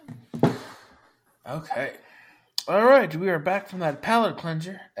Okay. All right, we are back from that palate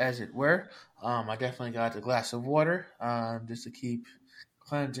cleanser, as it were. I definitely got a glass of water just to keep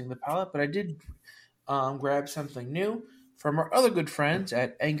cleansing the palate, but I did grab something new from our other good friends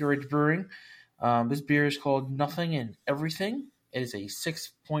at Anchorage Brewing. This beer is called Nothing and Everything. It is a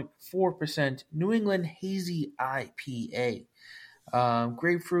 6.4% New England Hazy IPA.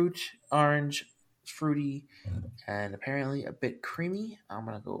 Grapefruit, orange, fruity, and apparently a bit creamy. I'm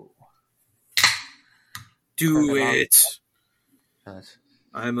going to go Do chronological. it.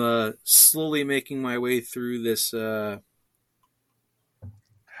 I'm slowly making my way through this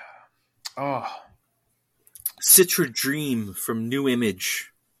Oh, Citra Dream from New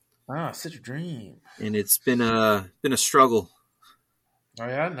Image, such a dream. and it's been a struggle. Oh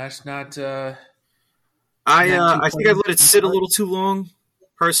yeah, that's not not too I think I've pleasant. let it sit a little too long,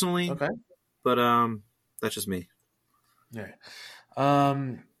 personally, Okay. but that's just me. Yeah.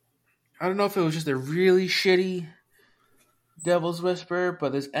 Um, I don't know if it was just a really shitty Devil's Whisper,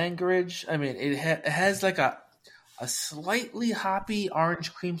 but this Anchorage, I mean, it has like a slightly hoppy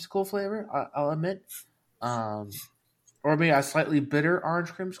orange creamsicle flavor. I'll admit, or maybe a slightly bitter orange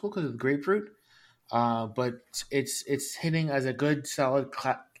creamsicle because of the grapefruit. But it's hitting as a good solid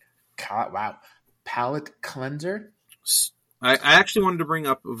palate cleanser. I actually wanted to bring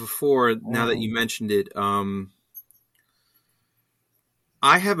up before, now that you Um, mentioned it,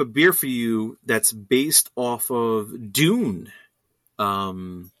 I have a beer for you that's based off of Dune.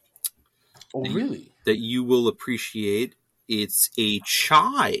 Um, oh really? that you will appreciate. It's a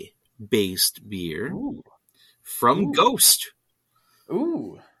chai based beer Ooh, from ooh, Ghost.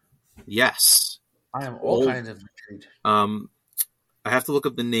 ooh! Yes. I am all Old. kinds of intrigued. Um, I have to look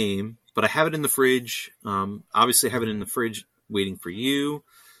up the name, but I have it in the fridge. Obviously, I have it in the fridge waiting for you.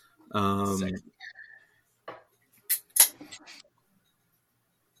 Um, Sexy.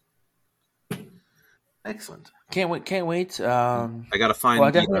 Excellent. Can't wait. Can't wait. I gotta Well,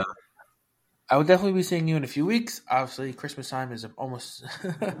 find the. I will definitely be seeing you in a few weeks. Obviously, Christmas time is almost.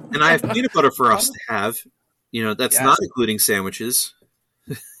 And I have peanut butter for us to have. That's not Yes, including sandwiches.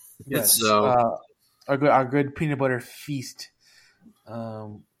 yes. So Our good peanut butter feast.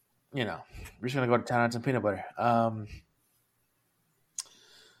 Um, we're just gonna go to town on some peanut butter.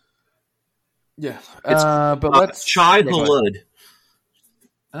 Yeah. it's But let's. chai Yeah, go ahead.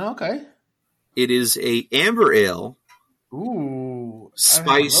 halud. Okay. It is a amber ale Ooh, I haven't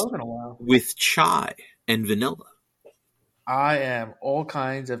had one of spiced those in a while. with chai and vanilla. I am all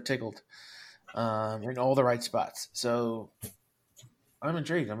kinds of tickled, in all the right spots. So I'm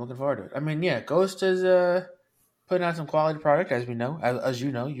intrigued. I'm looking forward to it. I mean, yeah, Ghost is putting out some quality product, as we know. As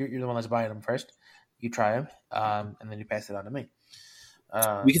you know, you're the one that's buying them first. You try them, and then you pass it on to me.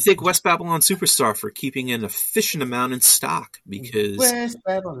 We can thank West Babylon Superstar for keeping an efficient amount in stock because West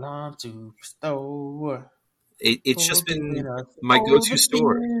Babylon Superstore it's for just giving been us my all go-to the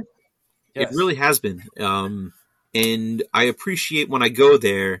store. beer. It Yes. really has been. And I appreciate when I go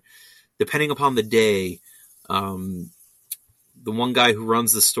there, depending upon the day, um, the one guy who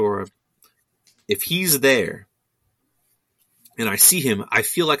runs the store, if he's there and I see him, I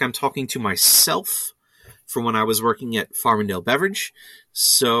feel like I'm talking to myself from when I was working at Farmingdale Beverage.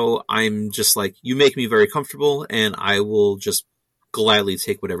 So I'm just like, you make me very comfortable, and I will just gladly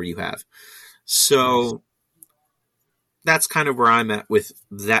take whatever you have. Nice. So that's kind of where I'm at with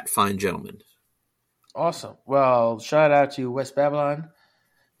that fine gentleman. Awesome. Well, shout out to West Babylon.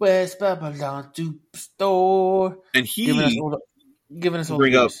 West Babylon Superstore. And Giving us he, all the giving us to all the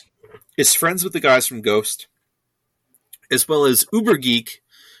bring up, beers. is friends with the guys from Ghost, as well as Uber Geek,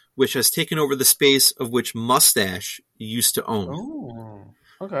 which has taken over the space of which Mustache used to own.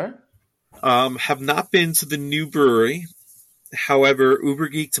 Oh. Okay. Have not been to the new brewery. However, Uber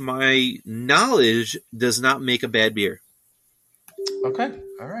Geek, to my knowledge, does not make a bad beer. Okay.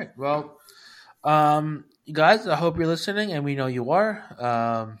 All right. Well, you guys, I hope you're listening, and we know you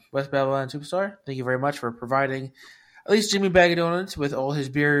are. West Babylon Superstar, thank you very much for providing at least Jimmy Bag of Donuts with all his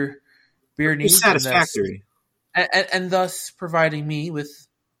beer It's needs, satisfactory. and thus providing me with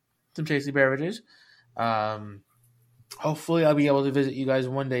some tasty beverages. Um, hopefully, I'll be able to visit you guys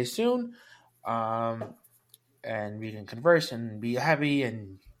one day soon, um, and we can converse and be happy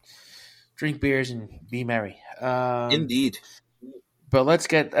and drink beers and be merry. Indeed. But let's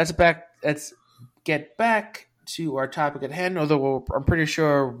get back to our topic at hand. Although I'm pretty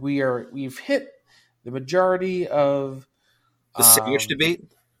sure we've hit the majority of The sandwich um, debate?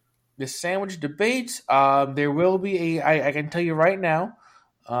 the sandwich debate. There will be I can tell you right now,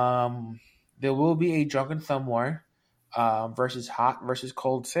 um, there will be a drunken thumb war versus hot versus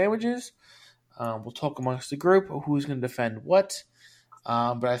cold sandwiches. We'll talk amongst the group who's going to defend what.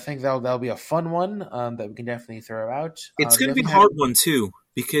 But I think that'll be a fun one that we can definitely throw out. It's going to be a Definitely have hard one too,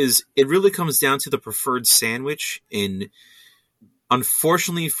 because it really comes down to the preferred sandwich. And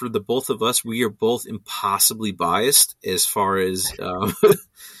unfortunately for the both of us, we are both impossibly biased as far as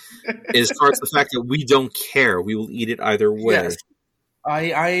as far as the fact that we don't care. We will eat it either yes,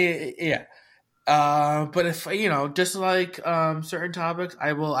 way. yeah. But if just like certain topics,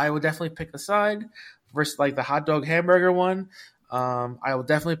 I will definitely pick a side versus like the hot dog hamburger one. I will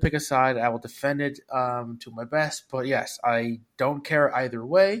definitely pick a side. I will defend it to my best. But yes, I don't care either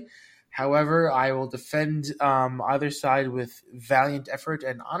way. However, I will defend either side with valiant effort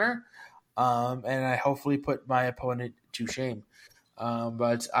and honor, and I hopefully put my opponent to shame.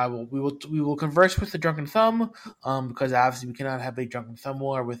 But we will converse with the drunken thumb, because obviously we cannot have a drunken thumb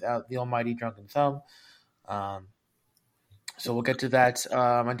war without the almighty drunken thumb. Um, so we'll get to that.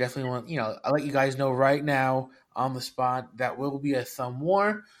 I definitely want I'll let you guys know right now on the spot that will be a thumb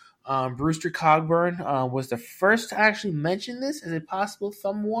war. Brewster Cogburn was the first to actually mention this as a possible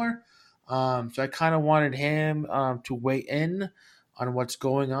thumb war. So I kind of wanted him to weigh in on what's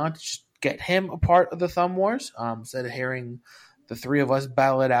going on to just get him a part of the thumb wars instead of hearing the three of us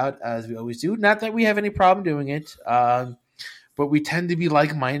battle it out as we always do. Not that we have any problem doing it, but we tend to be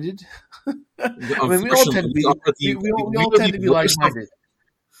like-minded. I mean, we all tend to be we all tend to be like-minded.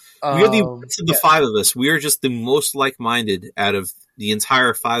 We are the worst of the Yeah, five of us. We are just the most like-minded out of the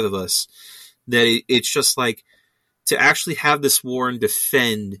entire five of us. That it's just like, to actually have this war and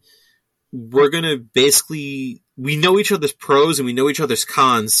defend, we're going to basically, we know each other's pros and we know each other's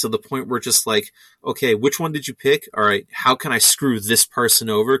cons to the point where just like, okay, which one did you pick? All right, how can I screw this person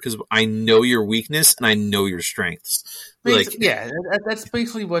over? Because I know your weakness and I know your strengths. Like, yeah, that's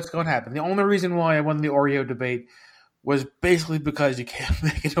basically what's going to happen. The only reason why I won the Oreo debate was basically because you can't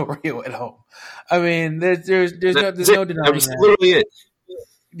make an Oreo at home. I mean, there's no denying that was that. literally it.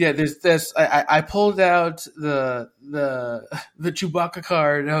 Yeah, there's this. I pulled out the Chewbacca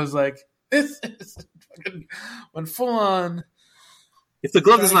card and I was like, this is fucking went full on. If the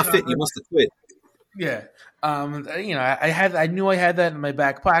glove does Johnny not fit, you Connor. must have quit. Yeah. I knew I had that in my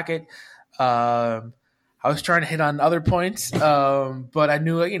back pocket. I was trying to hit on other points, but I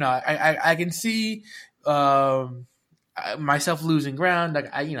knew, I can see myself losing ground.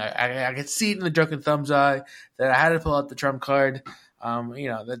 I could see it in the drunken thumb's eye that I had to pull out the trump card.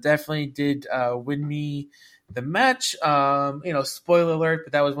 That definitely did win me the match. Spoiler alert,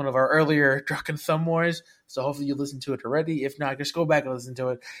 but that was one of our earlier drunken thumb wars. So hopefully you listened to it already. If not, just go back and listen to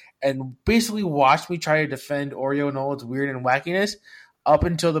it, and basically watch me try to defend Oreo and all its weird and wackiness up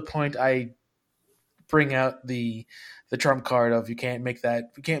until the point I bring out the trump card of you can't make an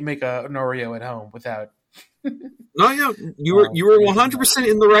Oreo at home without. No, yeah, you were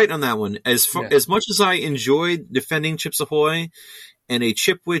 100% in the right on that one. As much as I enjoyed defending Chips Ahoy, and a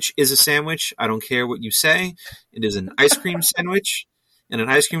chipwich is a sandwich, I don't care what you say. It is an ice cream sandwich, and an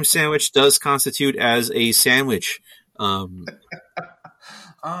ice cream sandwich does constitute as a sandwich. Oh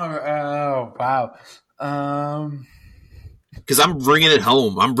wow. Because I'm bringing it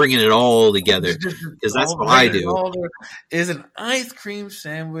home. I'm bringing it all together. Because that's what I do. Is an ice cream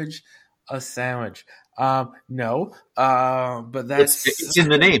sandwich a sandwich? No. But it's in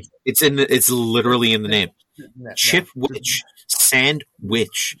the name. It's literally in the name. No, Chipwich,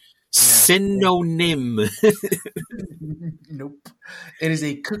 sandwich, synonym. Nope. It is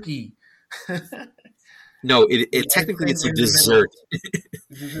a cookie. No, it technically it's a dessert.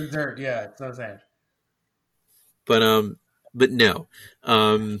 It's a dessert, yeah. It's not a sandwich. But no.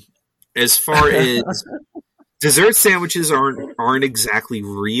 As far as dessert sandwiches aren't exactly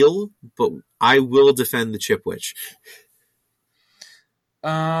real, but I will defend the chipwich.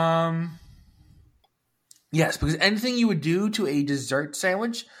 Yes, because anything you would do to a dessert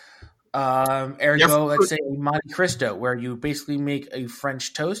sandwich, ergo, let's say a Monte Cristo, where you basically make a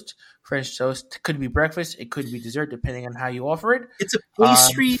French toast. French toast could be breakfast, it could be dessert, depending on how you offer it. It's a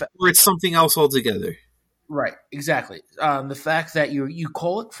pastry or it's something else altogether. Right, exactly. The fact that you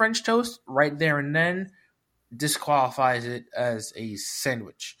call it French toast right there and then disqualifies it as a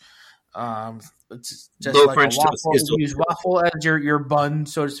sandwich. It's just Low like French a waffle. toast You use waffle as your bun,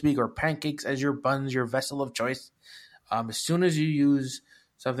 so to speak, or pancakes as your buns, your vessel of choice. As soon as you use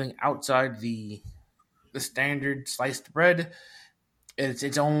something outside the standard sliced bread, it's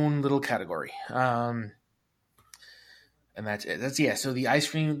its own little category. And that's it. So the ice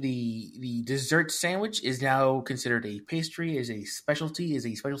cream, the dessert sandwich is now considered a pastry, is a specialty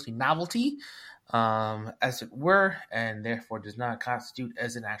novelty, as it were, and therefore does not constitute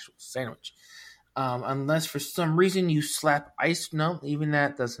as an actual sandwich. Unless for some reason you slap ice. No, even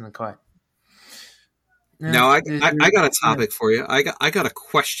that doesn't quite. No, Now I got a topic for you. I got a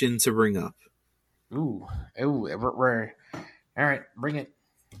question to bring up. ooh, rare. All right, bring it.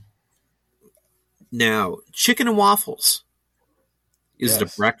 Now, chicken and waffles. Is it a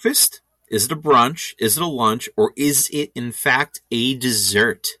Yes. breakfast? Is it a brunch? Is it a lunch? Or is it in fact a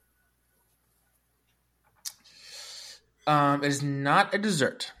dessert? It is not a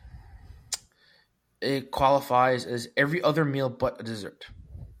dessert. It qualifies as every other meal but a dessert.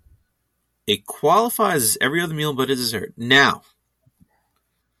 It qualifies as every other meal but a dessert. Now,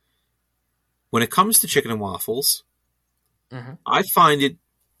 when it comes to chicken and waffles, Mm-hmm. I find it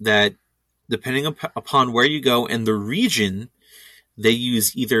that depending upon where you go and the region, they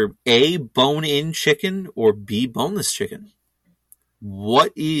use either A, bone-in chicken, or B, boneless chicken.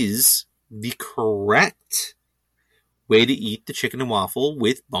 What is the correct way to eat the chicken and waffle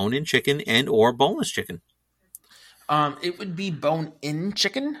with bone-in chicken and or boneless chicken? It would be bone-in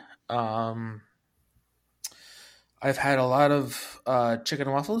chicken. I've had a lot of chicken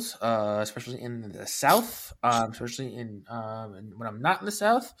and waffles, especially in the South, especially when I'm not in the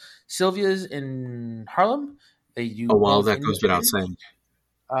South. Sylvia's in Harlem. They do Oh, well, that bone-in goes without chicken. saying.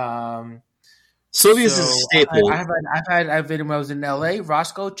 Um, Sylvia's is a so staple. I've been when I was in LA,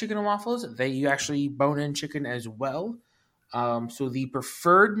 Roscoe Chicken and Waffles. They actually bone-in chicken as well. So the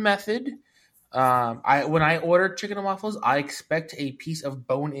preferred method, when I order chicken and waffles, I expect a piece of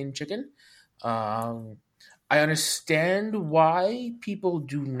bone-in chicken. Um, I understand why people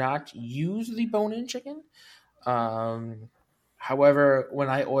do not use the bone-in chicken. Um, However, when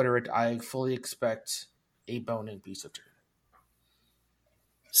I order it, I fully expect a bone-in piece of chicken.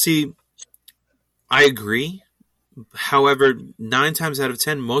 See, I agree. However, 9 times out of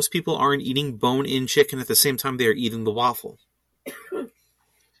 10, most people aren't eating bone-in chicken at the same time they are eating the waffle.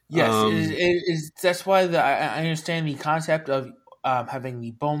 Yes, that's why I understand the concept of having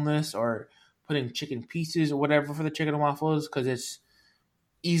the boneless or putting chicken pieces or whatever for the chicken and waffles because it's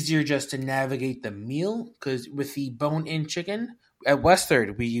easier just to navigate the meal. Because with the bone-in chicken at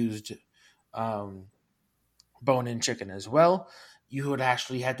Western, we used um, bone-in chicken as well. You would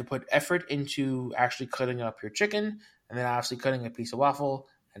actually had to put effort into actually cutting up your chicken and then obviously cutting a piece of waffle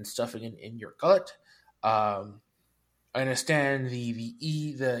and stuffing it in your gullet. Um, I understand the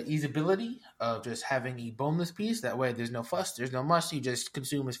easeability of just having a boneless piece. That way, there's no fuss, there's no muss. You just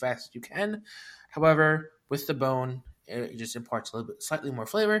consume as fast as you can. However, with the bone, it just imparts a little bit, slightly more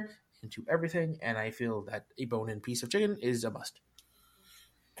flavor into everything, and I feel that a bone-in piece of chicken is a must.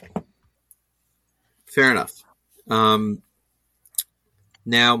 Fair enough.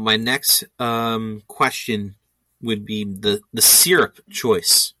 Now, my next question would be the syrup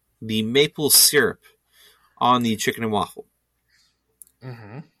choice, the maple syrup on the chicken and waffle.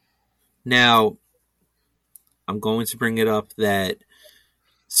 Mm-hmm. Now, I'm going to bring it up that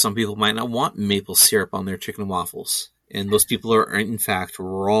some people might not want maple syrup on their chicken and waffles, and those people are in fact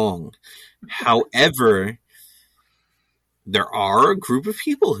wrong. However, there are a group of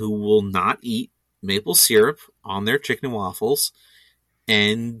people who will not eat maple syrup on their chicken and waffles,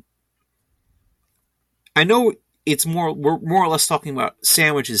 and I know we're more or less talking about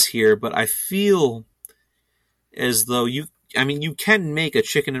sandwiches here, but I feel as though you can make a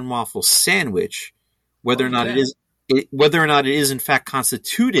chicken and waffle sandwich, Oh, whether or you not can. it is in fact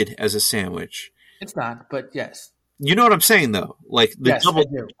constituted as a sandwich. It's not, but yes. You know what I'm saying, though? Like Yes, I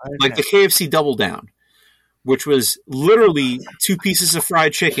do. I like the understand. KFC Double Down, which was literally 2 pieces of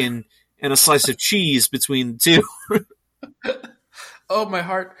fried chicken and a slice of cheese between the two. Oh, my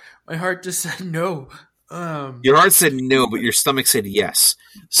heart just said no. Your heart said no, but your stomach said yes.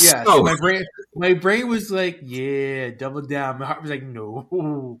 Yes, So my brain was like, yeah, double down. My heart was like,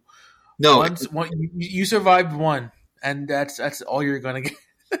 no. no, You survived one, and that's all you're gonna get.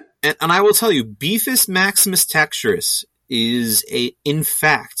 and I will tell you, Beefus Maximus Texturus is in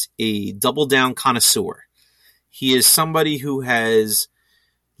fact a double down connoisseur. He is somebody who has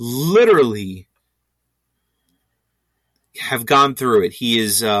literally have gone through it.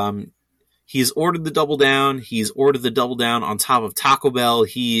 He's ordered the double down. He's ordered the double down on top of Taco Bell.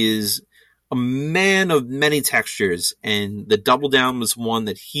 He is a man of many textures, and the double down was one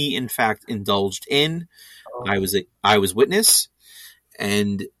that he in fact indulged in. Oh. I was witness,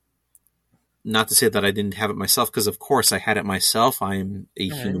 and not to say that I didn't have it myself, because of course I had it myself. I am a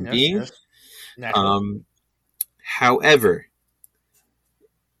human Yes, being. yes, naturally. However,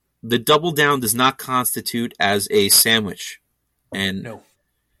 the double down does not constitute as a sandwich, and No.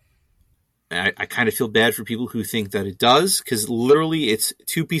 I kind of feel bad for people who think that it does, because literally it's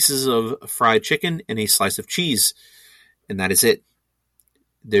 2 pieces of fried chicken and a slice of cheese, and that is it.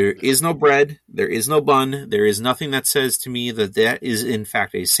 There is no bread. There is no bun. There is nothing that says to me that that is in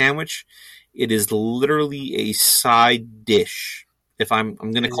fact a sandwich. It is literally a side dish. If I'm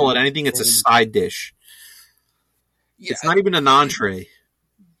going to It call it is, anything, it's it a is, side dish. yeah, It's not even an entree.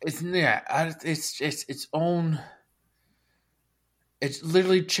 it's its own. It's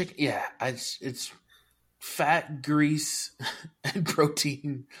literally chicken. Yeah, it's fat, grease, and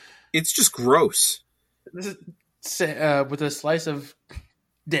protein. It's just gross. This is, with a slice of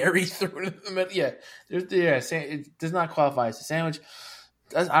dairy thrown in the middle. Yeah, it does not qualify as a sandwich.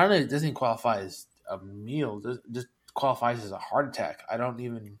 I don't know. It doesn't qualify as a meal. It just qualifies as a heart attack. I don't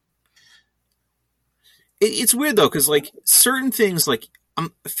even. It's weird though, because like certain things, like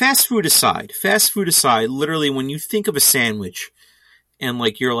fast food aside, literally when you think of a sandwich, and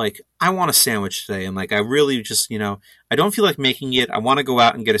like you're like, I want a sandwich today, and like I really just I don't feel like making it. I want to go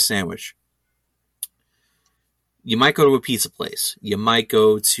out and get a sandwich. You might go to a pizza place. You might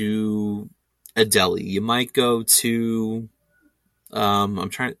go to a deli. You might go to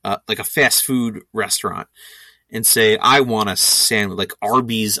like a fast food restaurant and say, I want a sandwich, like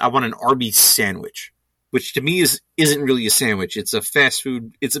Arby's. I want an Arby's sandwich, which to me isn't really a sandwich. It's a fast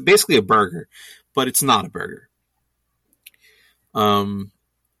food. It's basically a burger, but it's not a burger.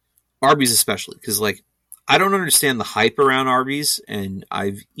 Arby's especially, because like I don't understand the hype around Arby's, and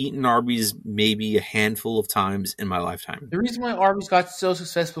I've eaten Arby's maybe a handful of times in my lifetime. The reason why Arby's got so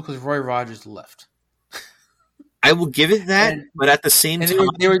successful because Roy Rogers left. I will give it that, but at the same time,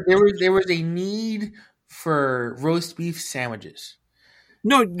 there was a need for roast beef sandwiches.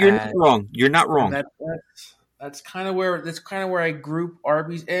 No, you're not wrong. You're not wrong. That's kind of where I group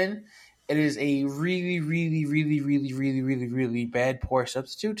Arby's in. It is a really, really, really, really, really, really, really bad poor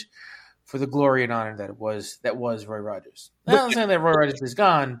substitute for the glory and honor that was Roy Rogers. I'm not saying that Roy Rogers is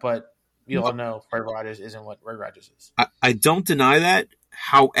gone, but we all know Roy Rogers isn't what Roy Rogers is. I don't deny that.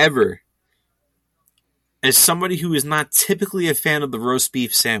 However, as somebody who is not typically a fan of the roast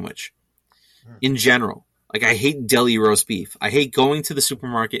beef sandwich in general, like I hate deli roast beef. I hate going to the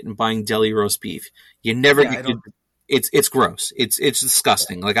supermarket and buying deli roast beef. You never get it's gross. It's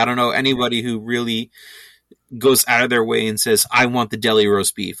disgusting. Like I don't know anybody who really goes out of their way and says, I want the deli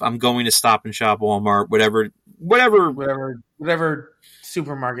roast beef. I'm going to Stop and Shop, Walmart, whatever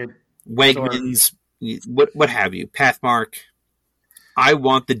supermarket, Wegmans, what have you, Pathmark. I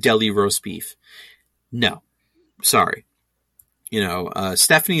want the deli roast beef. No, sorry.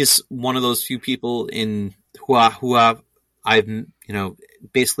 Stephanie is one of those few people who I've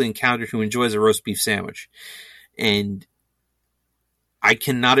basically encountered who enjoys a roast beef sandwich, and I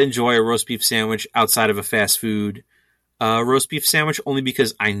cannot enjoy a roast beef sandwich outside of a fast food roast beef sandwich, only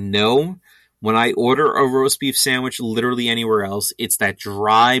because I know when I order a roast beef sandwich literally anywhere else, it's that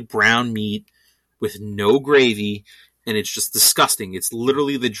dry brown meat with no gravy, and it's just disgusting. It's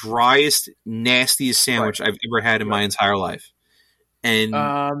literally the driest, nastiest sandwich I've ever had in my entire life. And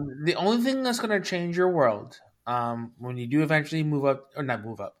the only thing that's going to change your world when you do eventually when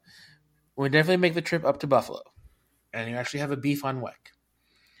we definitely make the trip up to Buffalo, and you actually have a beef on weck,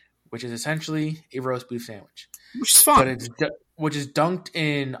 which is essentially a roast beef sandwich, which is fun, which is dunked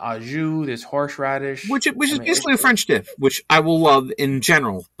in au jus, this horseradish, which is basically a French dip, which I will love in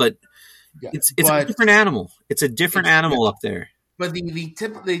general, but it's a different animal. It's a different animal up there. But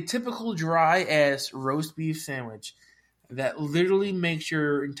the typical dry ass roast beef sandwich that literally makes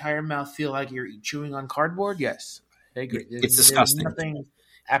your entire mouth feel like you're chewing on cardboard. Yes, I agree. It's disgusting. There's nothing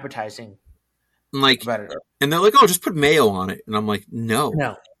appetizing about it. And they're like, "Oh, just put mayo on it," and I'm like, "No,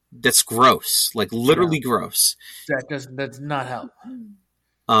 that's gross. Like literally gross. That does not help."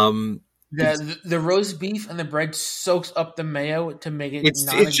 The roast beef and the bread soaks up the mayo to make it it's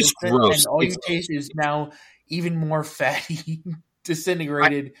just gross. And all you taste is now even more fatty,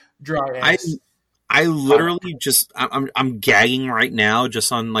 disintegrated, dry ass. I literally I'm gagging right now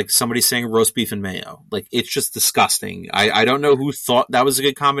just on like somebody saying roast beef and mayo. Like it's just disgusting. I don't know who thought that was a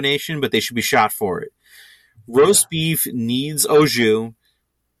good combination, but they should be shot for it. Roast beef needs au jus.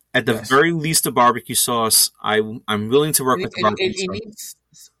 At the very least, a barbecue sauce. I'm willing to work with the barbecue sauce. It needs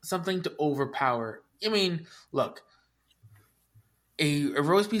something to overpower. I mean, look, a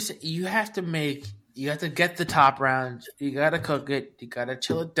roast beef. You have to get the top round. You got to cook it. You got to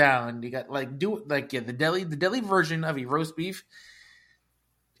chill it down. You got the deli version of a roast beef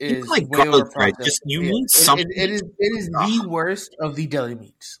is like way overpriced. Just you need something. It is the worst of the deli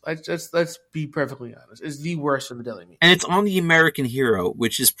meats. Let's be perfectly honest. It's the worst of the deli meats, and it's on the American Hero,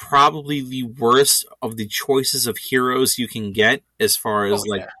 which is probably the worst of the choices of heroes you can get as far as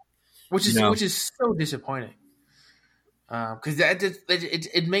which is so disappointing. because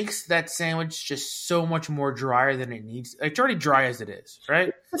it makes that sandwich just so much more drier than it needs. It's already dry as it is,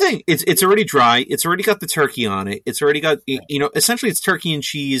 right? The thing, it's already dry. It's already got the turkey on it. It's already got, essentially it's turkey and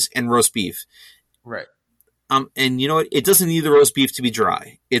cheese and roast beef. Right. And you know what? It doesn't need the roast beef to be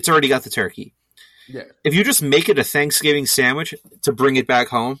dry. It's already got the turkey. Yeah. If you just make it a Thanksgiving sandwich to bring it back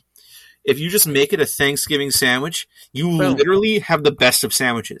home, if you just make it a Thanksgiving sandwich, you literally have the best of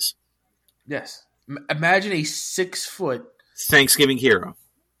sandwiches. Yes. Imagine a 6-foot Thanksgiving hero.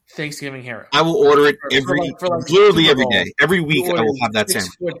 I will order it literally every day. Every week I will have that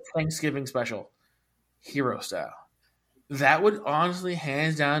sandwich. 6-foot Thanksgiving special. Hero style. That would honestly,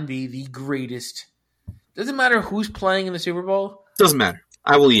 hands down, be the greatest. Doesn't matter who's playing in the Super Bowl. Doesn't matter.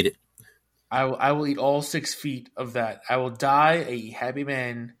 I will eat it. I will eat all 6 feet of that. I will die a happy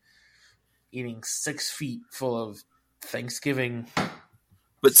man eating 6 feet full of Thanksgiving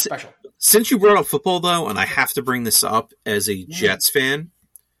special. Since you brought up football, though, and I have to bring this up as a Jets fan,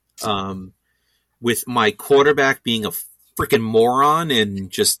 with my quarterback being a freaking moron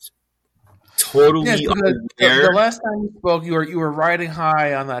and just totally the last time you spoke, you were riding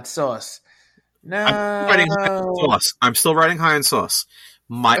high on that sauce. No, I'm still riding high on sauce.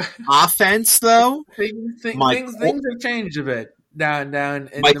 My offense, though, things have changed a bit down.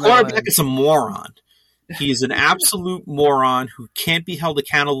 My quarterback is a moron. He is an absolute moron who can't be held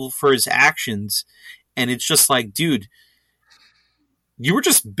accountable for his actions, and it's just like, dude, you were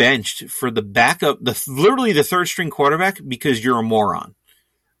just benched for the backup, literally the third string quarterback, because you're a moron.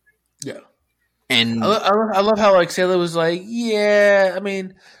 Yeah, and I love how like Sailor was like, yeah, I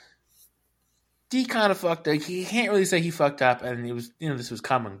mean, D kind of fucked up. He can't really say he fucked up, and it was, this was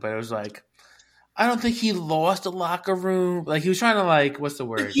coming, but it was like, I don't think he lost the locker room. Like, he was trying to, like, what's the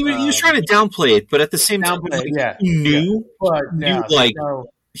word? He was trying to downplay it, but at the same time, he knew,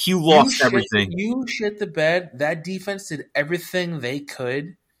 he lost everything. You shit the bed. That defense did everything they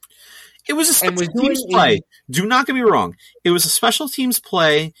could. It was a special teams play. Do not get me wrong. It was a special teams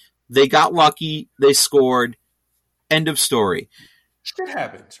play. They got lucky. They scored. End of story. Shit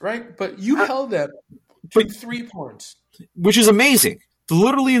happens, right? But you held them to 3 points. Which is amazing.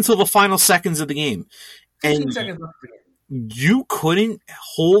 Literally until the final seconds of the game. 15 seconds left of the game. You couldn't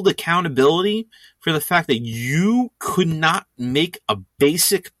hold accountability for the fact that you could not make a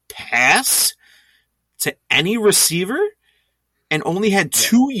basic pass to any receiver and only had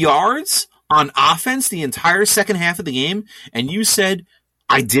 2 yards on offense the entire second half of the game, and you said,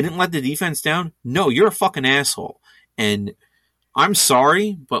 I didn't let the defense down? No, you're a fucking asshole. And I'm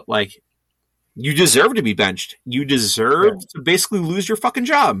sorry, but, like, you deserve to be benched. You deserve to basically lose your fucking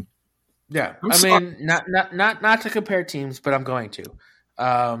job. Yeah, I mean, not to compare teams, but I'm going to.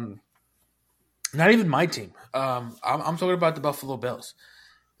 Not even my team. I'm talking about the Buffalo Bills.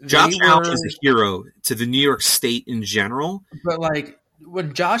 Josh Allen is a hero to the New York State in general. But, like,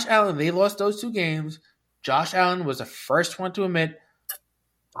 when Josh Allen, they lost those 2 games, Josh Allen was the first one to admit,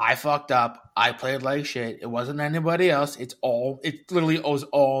 I fucked up. I played like shit. It wasn't anybody else. It literally was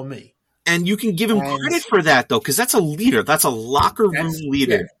all me. And you can give him credit for that, though, because that's a leader. That's a locker room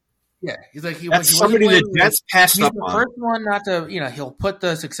leader. Yeah. He's like, that's somebody that Jets passed up on. He's the first one not to, he'll put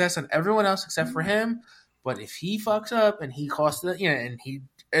the success on everyone else except for him. But if he fucks up and he costs it,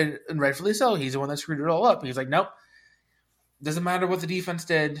 and rightfully so, he's the one that screwed it all up. He's like, nope. Doesn't matter what the defense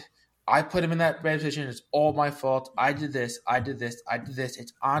did. I put him in that bad position. It's all my fault. I did this.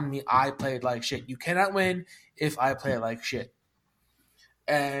 It's on me. I played like shit. You cannot win if I play like shit.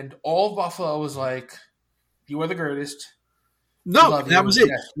 And all of Buffalo was like, you are the greatest. No, that was it.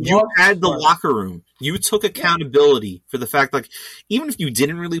 You had the locker room. You took accountability for the fact, like, even if you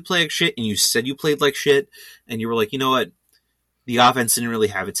didn't really play like shit and you said you played like shit and you were like, you know what, the offense didn't really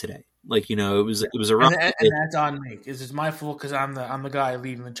have it today. Like, it was a rough. And that's on me. It's my fault because I'm the guy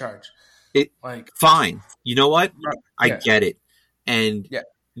leading the charge. Fine. You know what? I get it. And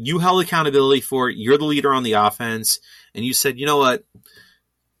you held accountability for it. You're the leader on the offense, and you said, you know what?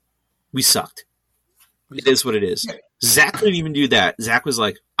 We sucked. It is what it is. Yeah. Zach couldn't even do that. Zach was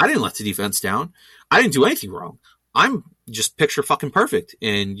like, I didn't let the defense down. I didn't do anything wrong. I'm just picture fucking perfect.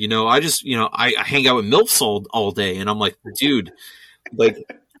 And, I just, I hang out with MILFs all day. And I'm like, dude, like,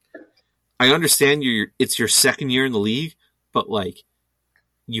 I understand it's your second year in the league, but, like,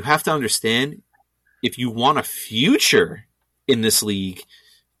 you have to understand, if you want a future in this league,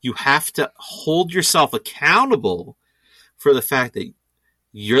 you have to hold yourself accountable for the fact that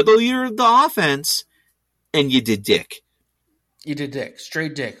you're the leader of the offense, and you did dick. You did dick.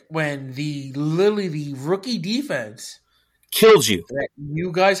 Straight dick. When literally the rookie defense killed you that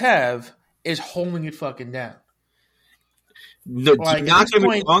you guys have is holding it fucking down. No, do Like at not this get me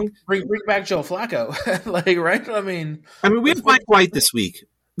point, wrong. bring back Joe Flacco. Like, right? I mean, we have What? Mike White this week,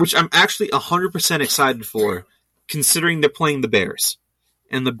 which I'm actually 100% excited for, considering they're playing the Bears,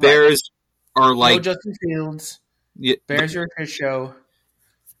 and the Right. Bears are No like, Justin Fields. yeah, Bears are a fish show.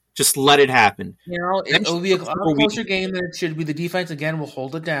 just let it happen. You know, Bench it'll be a him lot for a week, closer game than it should be. The defense again will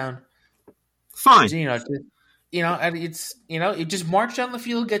hold it down. fine. And it's it just march down the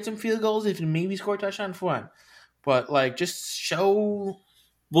field, get some field goals. If you maybe score a touchdown, fine. But like, just show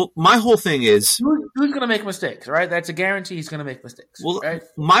Well, my whole thing is, who's going to make mistakes, right? That's a guarantee. He's going to make mistakes, well, right?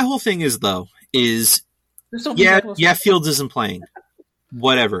 my whole thing is though is Just don't be yeah, Zach Wilson. Fields isn't playing,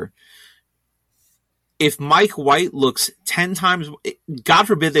 whatever. If Mike White looks 10 times, God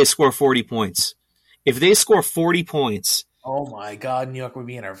forbid they score 40 points. If they score 40 points, Oh my God, New York would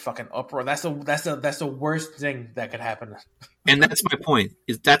be in a fucking uproar. That's the worst thing that could happen. and that's my point,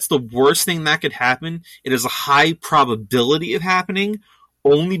 is that's the worst thing that could happen. It is a high probability of happening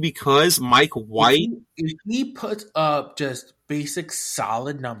only because Mike White. If he puts up just basic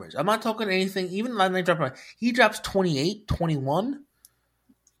solid numbers, I'm not talking anything, even he drops 28, 21,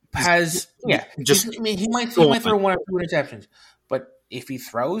 he might throw one or two interceptions, but if he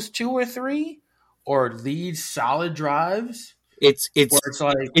throws 2 or 3 or leads solid drives, It's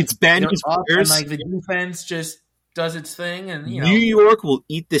Ben they're up and like the defense just does its thing, and New York will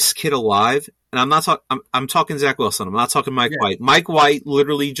eat this kid alive. And I'm not talking. I'm talking Zach Wilson. I'm not talking Mike White. Mike White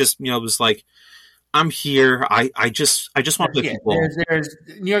literally just was like, I'm here. I just want to play football. There's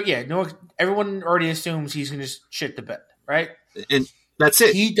New York. Yeah, New York. Everyone already assumes he's going to shit the bed, right? And that's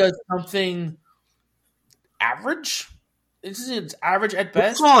it. He does something average. It's average at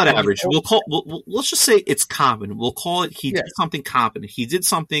best. We'll call it average. Let's just say it's competent. We'll call it. He did something competent. He did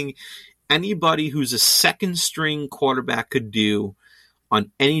something anybody who's a second string quarterback could do on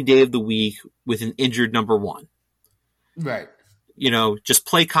any day of the week with an injured number one. Right. Just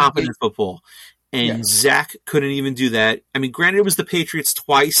play competent football. And Zach couldn't even do that. I mean, granted, it was the Patriots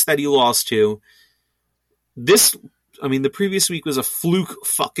twice that he lost to. The previous week was a fluke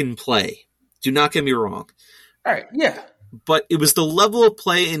fucking play. Do not get me wrong. All right, yeah. But it was the level of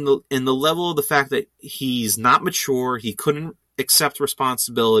play and the level of the fact that he's not mature, he couldn't accept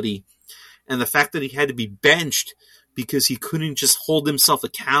responsibility, and the fact that he had to be benched because he couldn't just hold himself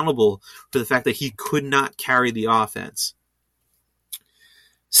accountable for the fact that he could not carry the offense.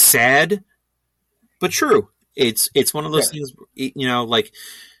 Sad, but true. It's one of those things, like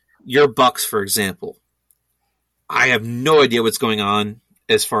your Bucks, for example. I have no idea what's going on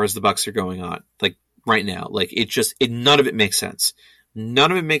as far as the Bucks are going on, like right now. Like none of it makes sense.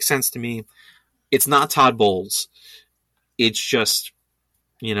 None of it makes sense to me. It's not Todd Bowles. It's just,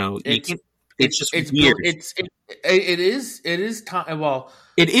 it's just weird. It is Todd. Well,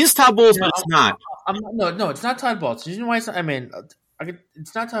 it is Todd Bowles, but it's not. No, it's not Todd Bowles. You know why?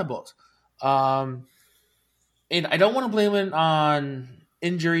 It's not Todd Bowles. And I don't want to blame it on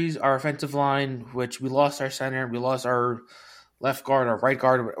injuries, our offensive line, which we lost our center, we lost our left guard, our right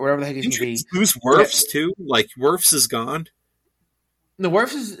guard, or whatever the heck he's going to be. Lose Wirfs too? Like Wirfs is gone. No,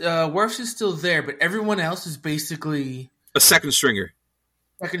 Wirfs is still there, but everyone else is basically a second stringer.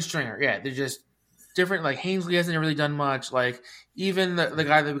 Yeah, they're just different. Like Hainsley hasn't really done much. Like even the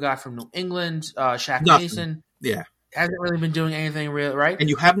guy that we got from New England, Shaq Mason, hasn't really been doing anything real, right? And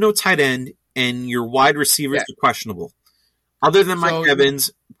you have no tight end, and your wide receivers are questionable. Other than Mike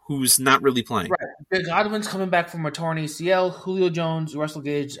Evans, who's not really playing. Right. Big Godwin's coming back from a torn ACL. Julio Jones, Russell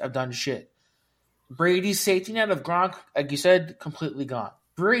Gage have done shit. Brady's safety net of Gronk, like you said, completely gone.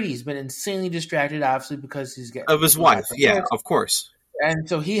 Brady's been insanely distracted, obviously, because he's getting... Of his wife, of course. And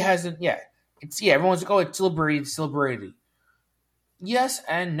so he hasn't... everyone's like, oh, it's still Brady. Yes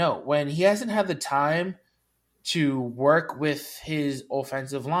and no. When he hasn't had the time to work with his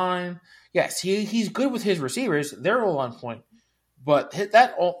offensive line, yes, he's good with his receivers. They're all on point. But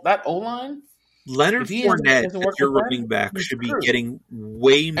that O-line... Leonard Fournette, if you're running back, should be getting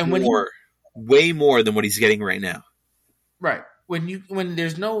way more than what he's getting right now. Right. When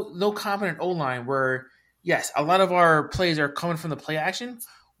there's no competent O-line where, yes, a lot of our plays are coming from the play action,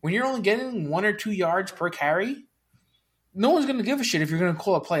 when you're only getting 1 or 2 yards per carry, no one's going to give a shit if you're going to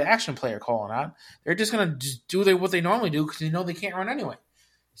call a play action player calling out. They're just going to do what they normally do because they know they can't run anyway.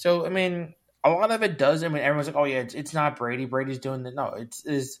 So, a lot of it does. Everyone's like, oh, yeah, it's not Brady. Brady's doing that. No,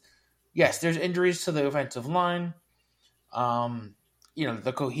 yes, there's injuries to the offensive line.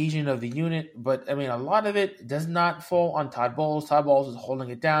 The cohesion of the unit. But, a lot of it does not fall on Todd Bowles. Todd Bowles is holding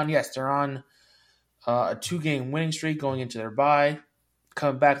it down. Yes, they're on a 2-game winning streak going into their bye.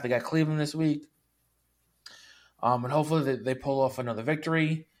 Coming back, they got Cleveland this week. And hopefully they pull off another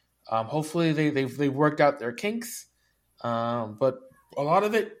victory. Hopefully they worked out their kinks. But a lot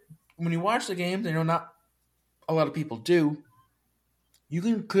of it, when you watch the games, I know not a lot of people do, you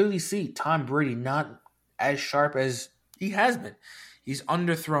can clearly see Tom Brady not as sharp as he has been. He's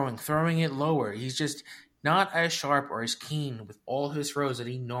underthrowing, throwing it lower. He's just not as sharp or as keen with all his throws that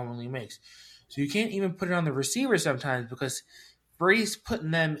he normally makes. So you can't even put it on the receiver sometimes because Brady's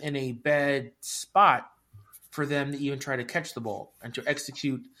putting them in a bad spot for them to even try to catch the ball and to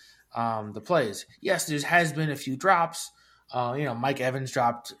execute the plays. Yes, there has been a few drops. Mike Evans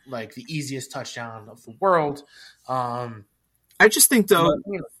dropped like the easiest touchdown of the world. I just think though,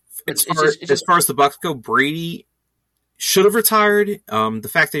 But, as far as the Bucs go, Brady should have retired. The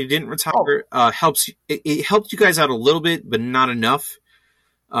fact that he didn't retire helps. It helped you guys out a little bit, but not enough.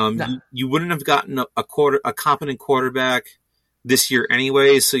 You wouldn't have gotten a competent quarterback this year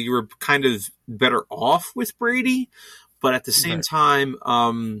anyway, so you were kind of better off with Brady. But at the same time,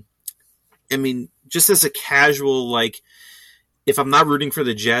 I mean, just as a casual, like, if I'm not rooting for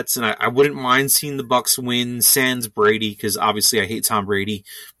the Jets, and I wouldn't mind seeing the Bucs win sans Brady, because obviously I hate Tom Brady,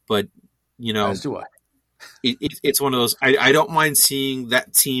 but, as do I. It's one of those, I don't mind seeing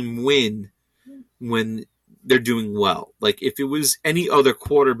that team win when they're doing well. Like, if it was any other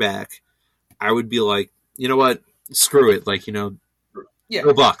quarterback, I would be like, you know what, screw it. Like, go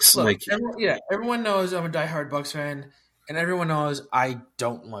Bucs. Look, like, everyone knows I'm a diehard Bucs fan, and everyone knows I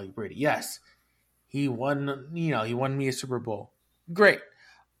don't like Brady. Yes, he won. He won me a Super Bowl. Great.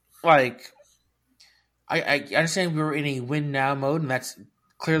 Like, I understand we were in a win now mode, and that's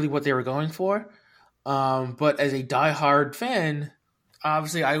clearly what they were going for. But as a diehard fan,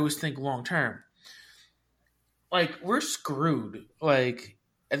 obviously I always think long term. Like, we're screwed. Like,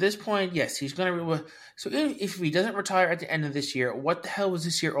 at this point, yes, he's gonna. So if he doesn't retire at the end of this year, what the hell was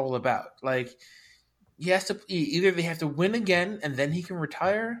this year all about? Like, he has to either they have to win again and then he can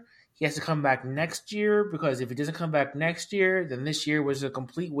retire. He has to come back next year, because if he doesn't come back next year, then this year was a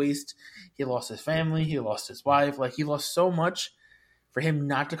complete waste. He lost his family, he lost his wife, like, he lost so much for him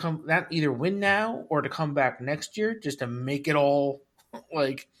not either win now or to come back next year just to make it all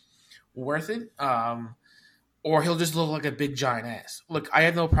like worth it. Or he'll just look like a big giant ass. Look, I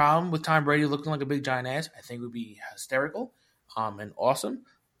have no problem with Tom Brady looking like a big giant ass. I think it would be hysterical, and awesome.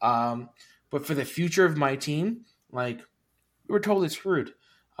 But for the future of my team, like, we're totally screwed.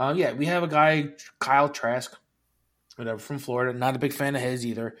 We have a guy, Kyle Trask, whatever, from Florida. Not a big fan of his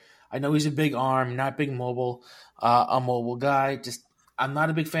either. I know he's a big arm, not big mobile, a mobile guy. Just, I'm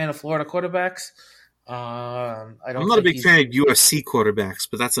not a big fan of Florida quarterbacks. I'm not a big fan of USC quarterbacks,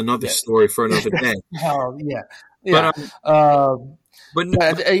 but that's another story for another day. Yeah. But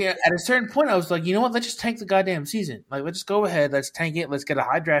at a certain point, I was like, you know what? Let's just tank the goddamn season. Like, let's just go ahead. Let's tank it. Let's get a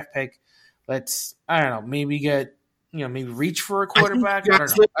high draft pick. Let's, I don't know, maybe get, maybe reach for a quarterback. I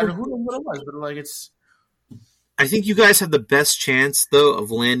don't know who it was, but like, it's. I think you guys have the best chance, though,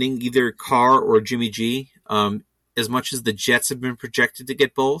 of landing either Carr or Jimmy G. As much as the Jets have been projected to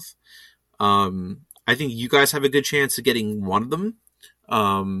get both, I think you guys have a good chance of getting one of them.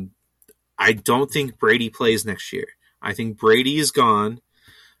 I don't think Brady plays next year. I think Brady is gone.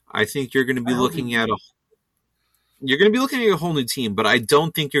 I think you're going to be looking at a whole new team, but I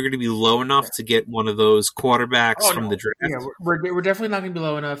don't think you're going to be low enough to get one of those quarterbacks from the draft. Yeah, we're definitely not going to be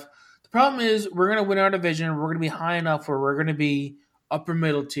low enough. The problem is we're going to win our division. We're going to be high enough where we're going to be upper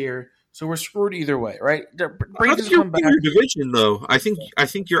middle tier. So we're screwed either way, right? I think you're winning your division, though. I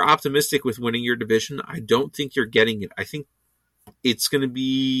think you're optimistic with winning your division. I don't think you're getting it. I think it's going to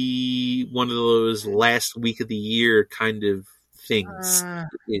be one of those last week of the year kind of things.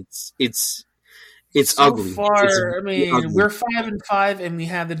 It's so ugly. Far, ugly. We're 5-5 and we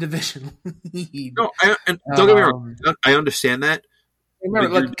have the division lead. No, don't get me wrong. I understand that.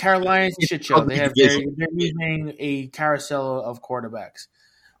 Remember, like, Carolina's a shit show. They're using a carousel of quarterbacks.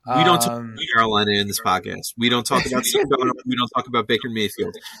 We don't talk about Carolina in this podcast. We don't talk about Sam Darnold. We don't talk about Baker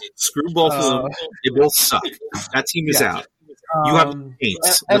Mayfield. Screw both of them. They both suck. That team is out. You have the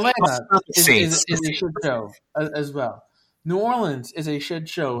Saints. Atlanta is a shit show as well. New Orleans is a shit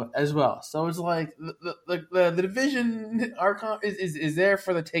show as well. So it's like the division is there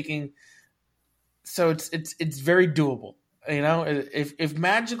for the taking. So it's very doable. If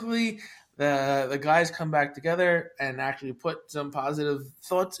magically the guys come back together and actually put some positive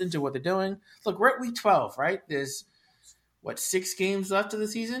thoughts into what they're doing. Look, we're at week 12, right? There's 6 games left of the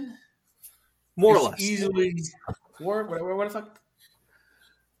season? More or less. Easily 4, what the fuck?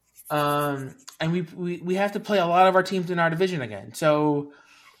 And we have to play a lot of our teams in our division again. So,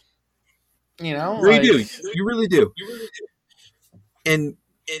 you really do. And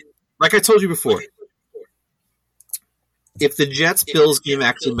like I told you before, if the Jets-Bills game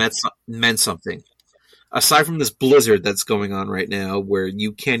actually meant something, aside from this blizzard that's going on right now where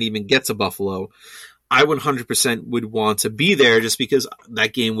you can't even get to Buffalo, I 100% would want to be there just because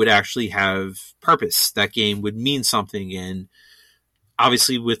that game would actually have purpose. That game would mean something. And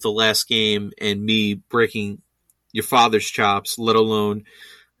obviously with the last game and me breaking your father's chops, let alone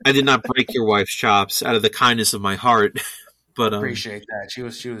I did not break your wife's chops out of the kindness of my heart. But Appreciate that. She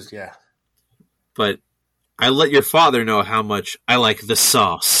was, yeah. But I let your father know how much I like the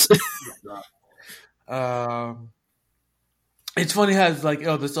sauce. It's funny how it's like,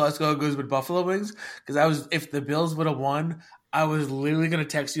 the sauce goes with buffalo wings. Because if the Bills would have won, I was literally gonna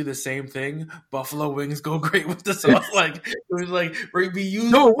text you the same thing. Buffalo wings go great with the sauce. Like it was like we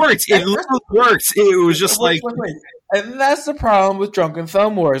use. No, it worked. It literally worked. It was just and that's the problem with Drunken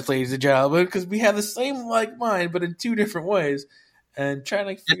Thumb Wars, ladies and gentlemen, because we have the same mind, but in two different ways, and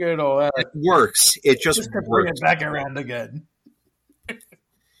trying to figure it all out. It works. It just to bring it back around again.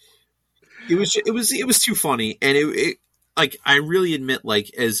 It was too funny, and it like I really admit,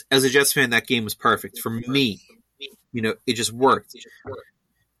 like as a Jets fan, that game was perfect for me. It just worked.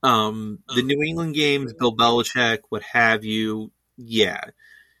 The New England games, Bill Belichick, what have you, yeah.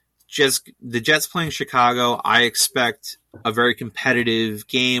 The Jets playing Chicago, I expect a very competitive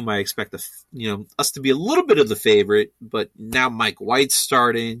game. I expect us to be a little bit of the favorite, but now Mike White's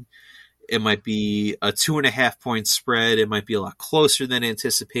starting. It might be a 2.5 point spread. It might be a lot closer than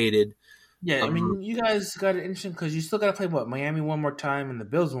anticipated. Yeah, I mean, you guys got it interesting because you still got to play Miami one more time and the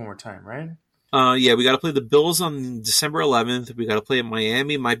Bills one more time, right? Yeah, we got to play the Bills on December 11th. We got to play at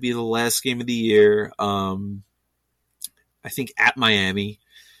Miami. Might be the last game of the year. I think at Miami.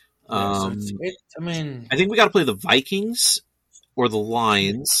 I think we got to play the Vikings or the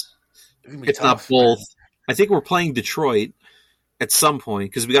Lions. It's tough, not both. Man. I think we're playing Detroit at some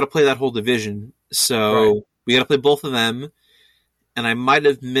point because we got to play that whole division. So we got to play both of them. And I might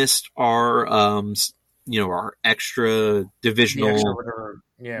have missed our, our extra divisional,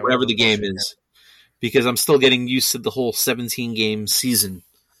 whatever the game is, because I'm still getting used to the whole 17 game season.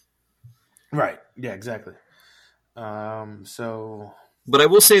 Right. Yeah. Exactly. But I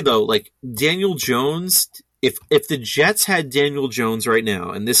will say though, like Daniel Jones, if the Jets had Daniel Jones right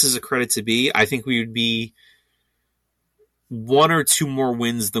now, and this is a credit to be, I think we would be 1 or 2 more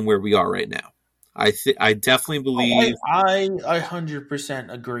wins than where we are right now. I definitely believe. I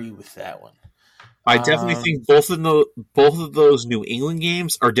 100% agree with that one. I definitely think both of those New England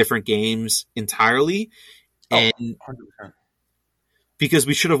games are different games entirely, and 100%. Because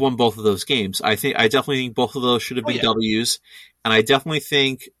we should have won both of those games. I definitely think both of those should have been W's, and I definitely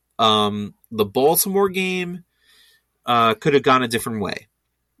think the Baltimore game could have gone a different way.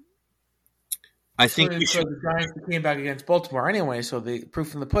 I think we should. The Giants came back against Baltimore anyway, so the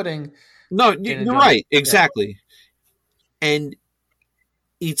proof in the pudding. No, you're right. Exactly. Yeah. And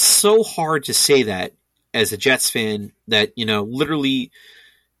it's so hard to say that as a Jets fan that, literally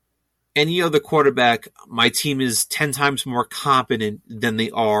any other quarterback, my team is 10 times more competent than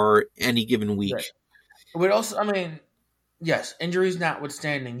they are any given week. Right. But also, I mean, yes, injuries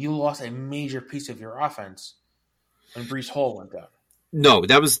notwithstanding, you lost a major piece of your offense when Breece Hall went down. No,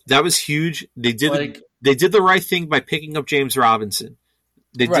 that was huge. They did the right thing by picking up James Robinson.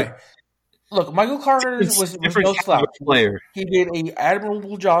 Look, Michael Carter was no slouch. Player. He did an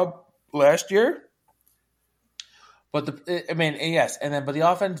admirable job last year. But yes, but the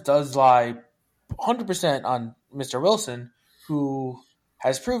offense does lie 100% on Mr. Wilson, who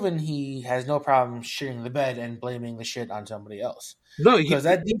has proven he has no problem shitting the bed and blaming the shit on somebody else. No, because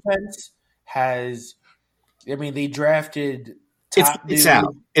that defense has. I mean, they drafted. It's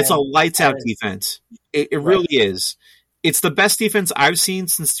out. It's a lights out defense. It really is. It's the best defense I've seen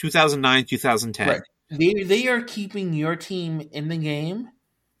since 2009, 2010. Right. They are keeping your team in the game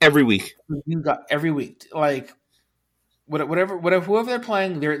every week. You got every week, like whoever they're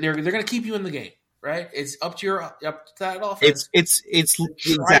playing, they're going to keep you in the game, right? It's up to that offense. It's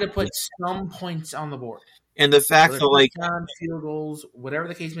try to put some points on the board, and the fact that field goals, whatever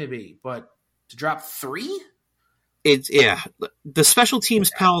the case may be, but to drop 3. The special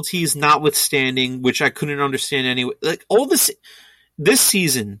teams penalties notwithstanding, which I couldn't understand anyway. Like all this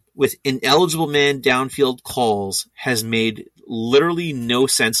season with ineligible man downfield calls has made literally no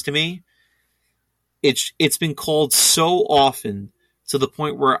sense to me. It's been called so often to the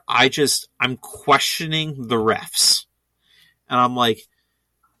point where I'm questioning the refs, and I'm like,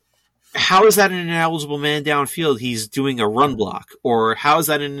 how is that an ineligible man downfield? He's doing a run block, or how is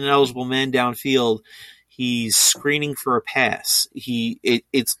that an ineligible man downfield? He's screening for a pass.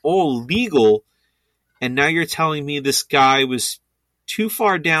 It's all legal, and now you're telling me this guy was too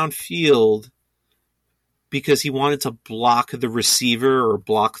far downfield because he wanted to block the receiver or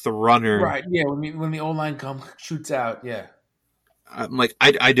block the runner. Right. Yeah. When the O line comes shoots out. Yeah. I'm like,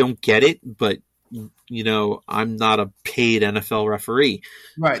 I don't get it, but I'm not a paid NFL referee.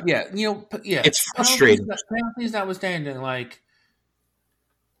 Right. Yeah. Yeah. It's frustrating. Penalties notwithstanding, like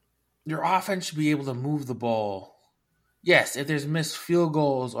your offense should be able to move the ball. Yes, if there's missed field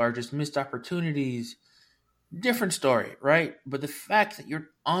goals or just missed opportunities, different story, right? But the fact that you're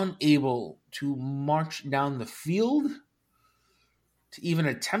unable to march down the field to even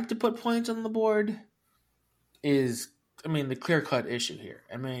attempt to put points on the board is, the clear cut issue here.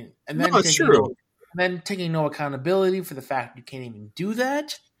 And No, then it's true. taking no accountability for the fact you can't even do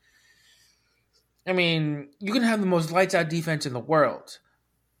that. You can have the most lights out defense in the world,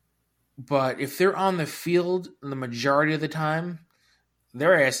 but if they're on the field the majority of the time,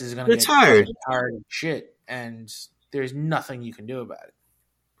 their ass is going to get tired of shit, and there's nothing you can do about it.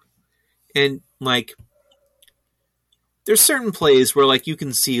 And there's certain plays where you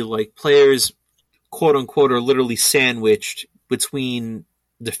can see players, quote unquote, are literally sandwiched between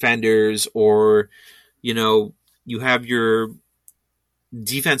defenders, or you have your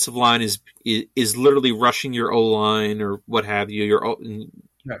defensive line is literally rushing your O line or what have you,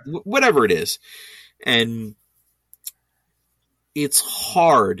 whatever it is, and it's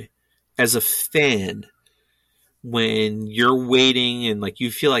hard as a fan when you're waiting and you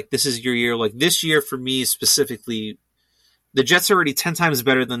feel like this is your year. This year for me specifically, the Jets are already 10 times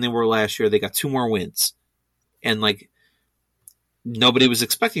better than they were last year. They got 2 more wins, and nobody was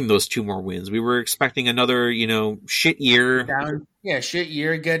expecting those 2 more wins. We were expecting another, shit year. Shit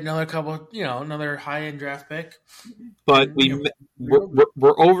year. Get another couple, another high-end draft pick. But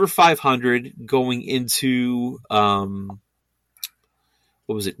we're over 500 going into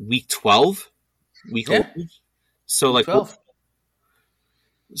what was it? Week 12. Week 11? So week 12.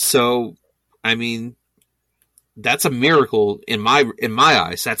 So that's a miracle in my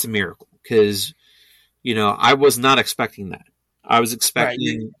eyes. That's a miracle because I was not expecting that. I was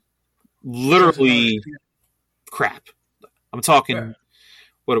expecting literally crap. I'm talking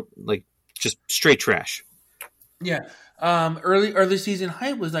just straight trash. Yeah. Early season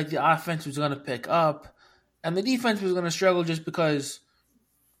hype was the offense was going to pick up, and the defense was going to struggle just because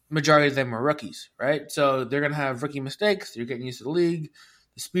majority of them were rookies, right? So they're going to have rookie mistakes. You're getting used to the league,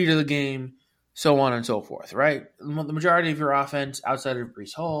 the speed of the game, so on and so forth, right? The majority of your offense outside of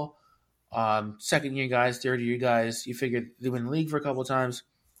Breece Hall, second-year guys, third-year guys, you figure they win the league for a couple of times,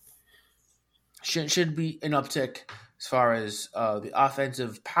 should be an uptick as far as the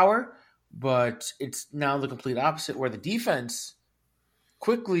offensive power, but it's now the complete opposite where the defense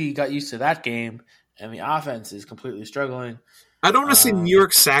quickly got used to that game and the offense is completely struggling. I don't want to say New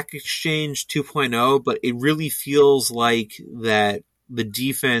York Sack Exchange 2.0, but it really feels like that the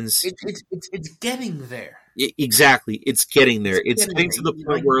defense... It's getting there. Exactly. It's getting there. It's getting to the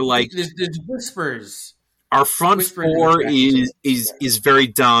point where there's whispers. Our front four is very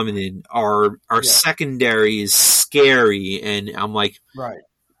dominant. Our secondary is scary, and I'm like, right.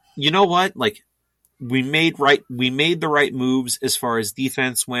 You know what? We made the right moves as far as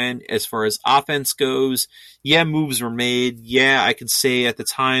defense went. As far as offense goes, moves were made. I could say at the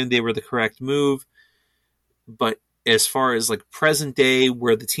time they were the correct move. But as far as present day,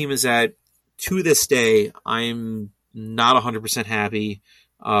 where the team is at to this day, I'm not 100% happy.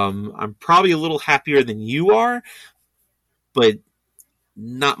 I'm probably a little happier than you are, but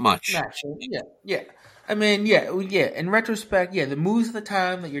not much. Naturally, yeah. In retrospect, the moves at the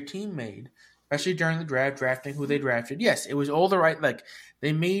time that your team made, especially during the draft, drafting who they drafted, yes, it was all the right,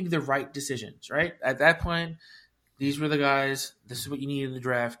 they made the right decisions, right? At that point, these were the guys, this is what you needed in the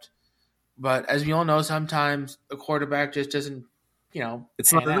draft. But as we all know, sometimes a quarterback just doesn't,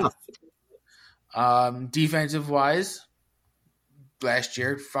 it's not enough. Defensive-wise, last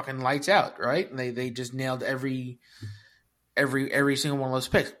year, fucking lights out, right? And they just nailed every single one of those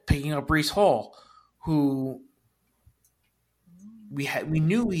picks. Picking up Breece Hall, who we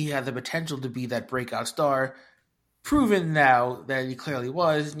knew he had the potential to be that breakout star, proven now that he clearly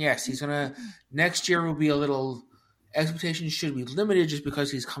was. And yes, he's gonna next year will be a little expectations should be limited just because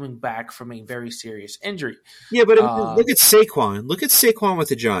he's coming back from a very serious injury. Yeah, but look at Saquon. Look at Saquon with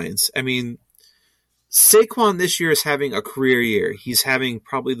the Giants. Saquon this year is having a career year. He's having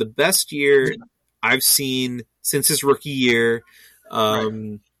probably the best year I've seen since his rookie year.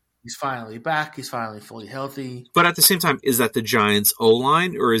 Right. He's finally back. He's finally fully healthy. But at the same time, is that the Giants'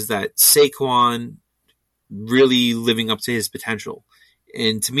 O-line, or is that Saquon really living up to his potential?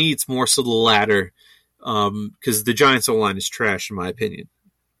 And to me, it's more so the latter, because the Giants' O-line is trash, in my opinion.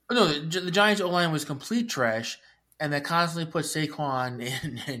 No, the Giants' O-line was complete trash, and that constantly put Saquon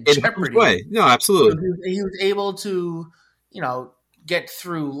in In harm's jeopardy. way. No, So absolutely. he was able to, get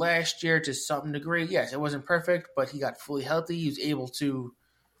through last year to some degree. Yes, it wasn't perfect, but he got fully healthy. He was able to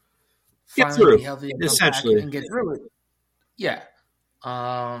Get finally be through, healthy and come back essentially. and get through it. Yeah.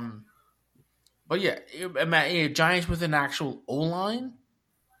 But yeah, Giants with an actual O line.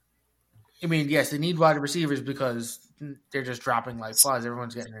 I mean, yes, they need wide receivers because they're just dropping like flies.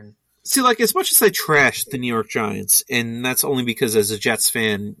 Everyone's getting in. See, like, as much as I trash the New York Giants, and that's only because as a Jets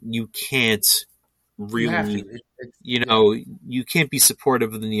fan, you can't You have to. really, Yeah. you can't be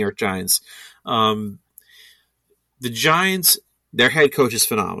supportive of the New York Giants. The Giants, their head coach is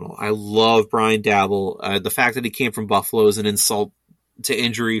phenomenal. I love Brian Dabble. The fact that he came from Buffalo is an insult to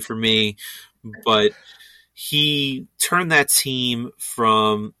injury for me, but he turned that team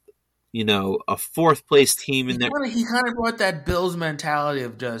from, a fourth place team in that. He kind of brought that Bills mentality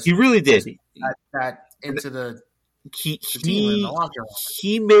of He really just did. that into the He team and the he locker room.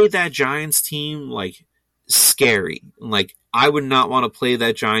 he made that Giants team like scary. Like, I would not want to play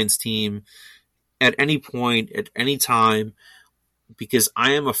that Giants team at any point, at any time, because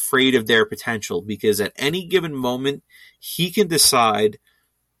I am afraid of their potential. Because at any given moment, he can decide,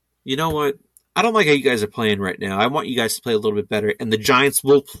 you know what? I don't like how you guys are playing right now. I want you guys to play a little bit better. And the Giants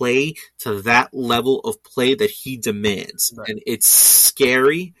will play to that level of play that he demands. Right. And it's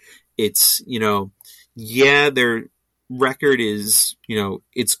scary. It's, their record is,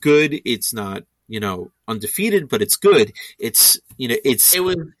 it's good. It's not, undefeated, but it's good. It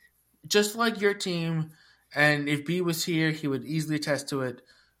was just like your team. And if B was here, he would easily attest to it.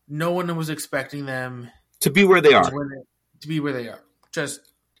 No one was expecting them to be where they are. To be where they are.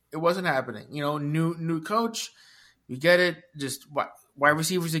 It wasn't happening. New coach, you get it. Just wide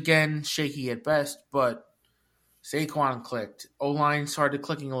receivers again, shaky at best, but Saquon clicked. O-line started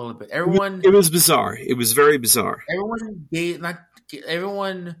clicking a little bit. Everyone. It was bizarre. It was very bizarre.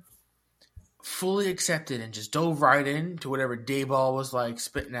 Everyone fully accepted and just dove right into whatever Dayball was like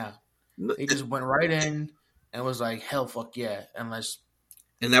spitting out. They just went right in and was like, hell, fuck yeah, and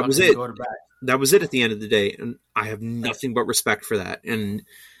that was it. Go to bat. That was it at the end of the day, and I have nothing but respect for that. And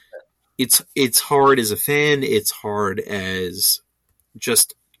it's hard as a fan. It's hard as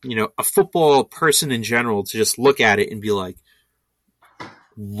just, a football person in general to just look at it and be like,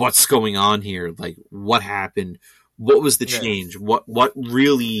 what's going on here? Like, what happened? What was the change? What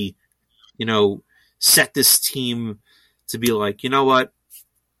really, set this team to be like, you know what?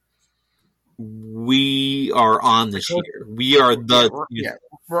 We are on this year. We are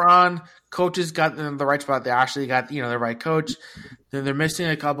we're on. Coaches got them in the right spot. They actually got the right coach. Then they're missing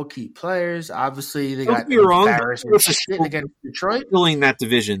a couple key players. Obviously, they got embarrassing shit against Detroit. Filling that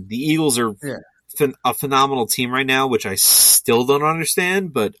division, the Eagles are a phenomenal team right now, which I still don't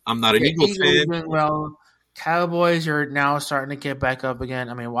understand. But I'm not an Eagles fan. Doing well. Cowboys are now starting to get back up again.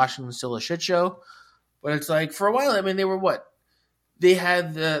 I mean, Washington's still a shit show, but it's like for a while. I mean, they were what? They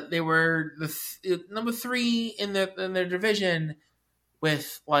were the number 3 in their division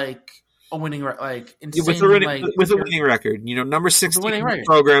with like a winning insane, with a winning record. Number 16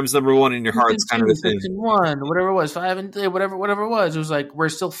 programs, number 1 in your hearts, kind of a thing. 1, whatever it was, 5 and 3, whatever it was. It was like we're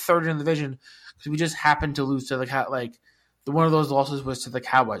still 3rd in the division because we just happened to lose to one of those losses was to the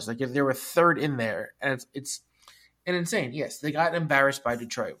Cowboys. Like if they were 3rd in there, and it's insane. Yes, they got embarrassed by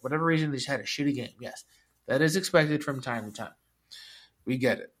Detroit. Whatever reason, they just had a shitty game. Yes, that is expected from time to time. We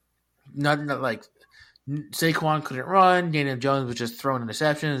get it. Not like Saquon couldn't run. Daniel Jones was just throwing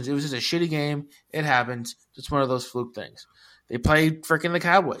interceptions. It was just a shitty game. It happens. It's one of those fluke things. They played freaking the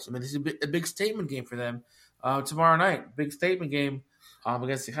Cowboys. I mean, this is a big statement game for them tomorrow night. Big statement game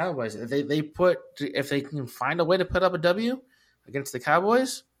against the Cowboys. If they can find a way to put up a W against the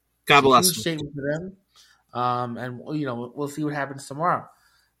Cowboys, God bless huge statement for them. And we'll see what happens tomorrow.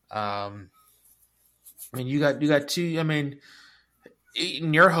 I mean, you got two. I mean,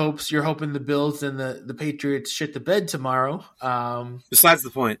 in your hopes, you're hoping the Bills and the Patriots shit the bed tomorrow. Besides the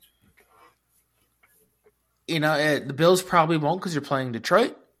point. The Bills probably won't because you're playing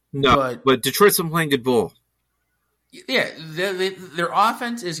Detroit. No, but Detroit's been playing good ball. Yeah, their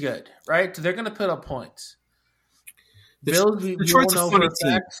offense is good, right? So they're going to put up points. Detroit's a funny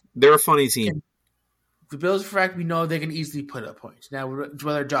team. They're a funny team. The Bills, for a fact, we know they can easily put up points. Now,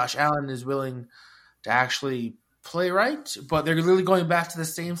 whether Josh Allen is willing to actually play right, but they're literally going back to the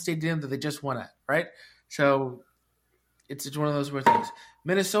same stadium that they just won at, right? So it's one of those weird things.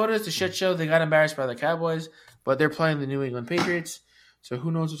 Minnesota is a shit show. They got embarrassed by the Cowboys, but they're playing the New England Patriots, so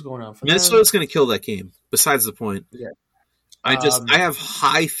who knows what's going on for Minnesota's going to kill that game. Besides the point. Yeah. I have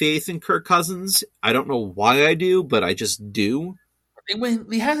high faith in Kirk Cousins. I don't know why I do, but I just do.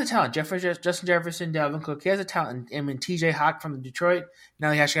 when he has a talent, Justin Jefferson, Dalvin Cook, he has a talent. I mean, T.J. Hawk from Detroit.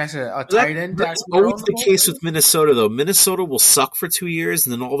 Now he actually has a tight end to That's actually throw always the the ball. case with Minnesota, though. Minnesota will suck for 2 years,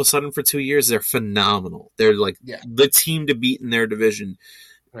 and then all of a sudden, for 2 years, they're phenomenal. They're like the team to beat in their division.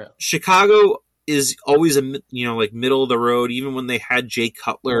 Yeah. Chicago is always like middle of the road. Even when they had Jay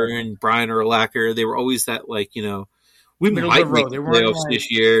Cutler and Brian Urlacher, they were always that we middle might make the playoffs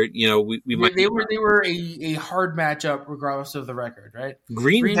this year. We might. They were a hard matchup regardless of the record, right?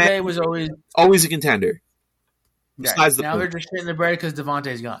 Green Bay was always a contender. Besides now they're just shitting the bread because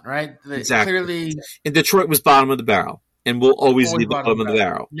Devontae's gone, right? Exactly. Clearly, and Detroit was bottom of the barrel, and will always be bottom of the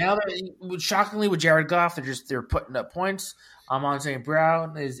barrel. Now, shockingly, with Jared Goff, they're putting up points. Amon St.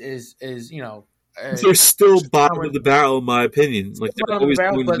 Brown is they're still bottom of the barrel, in my opinion. Like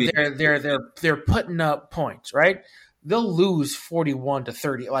they're putting up points, right? They'll lose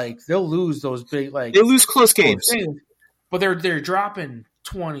 41-30. Like they'll lose those big they lose close games, but they're dropping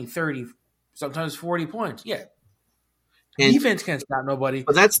 20, 30, sometimes 40 points. Yeah, and defense can't stop nobody.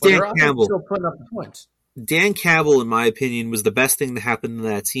 But that's Dan Campbell still putting up the points. Dan Campbell, in my opinion, was the best thing to happen to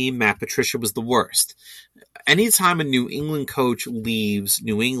that team. Matt Patricia was the worst. Anytime a New England coach leaves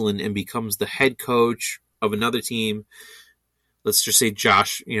New England and becomes the head coach of another team, let's just say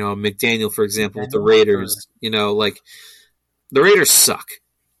Josh, McDaniel, for example, with the Raiders, the Raiders suck.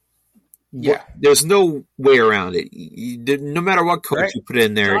 Yeah. There's no way around it. No matter what coach you put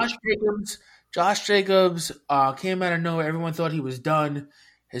in there. Josh Jacobs came out of nowhere. Everyone thought he was done.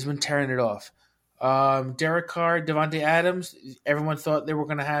 Has been tearing it off. Derek Carr, Devontae Adams, everyone thought they were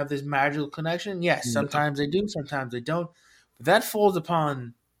going to have this magical connection. Yes, sometimes they do, sometimes they don't. But that falls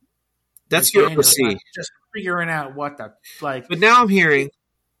upon that's your OC. Just figuring out what the like. But now I'm hearing,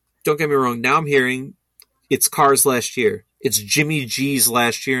 don't get me wrong, now I'm hearing it's Carr's last year. It's Jimmy G's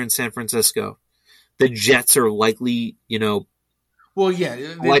last year in San Francisco. The Jets are likely, Well, yeah,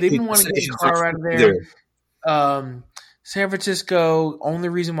 they didn't want to get Carr out of there. San Francisco, only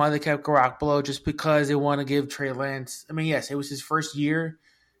reason why they kept Garoppolo just because they want to give Trey Lance. I mean, yes, it was his first year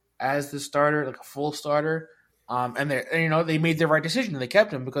as the starter, like a full starter, and they made the right decision. They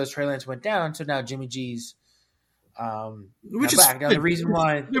kept him because Trey Lance went down, so now Jimmy G's which is back. Now the reason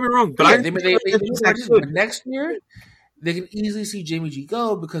why, don't get me wrong, but but next year they can easily see Jimmy G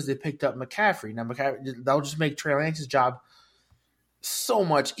go because they picked up McCaffrey. Now that'll just make Trey Lance's job so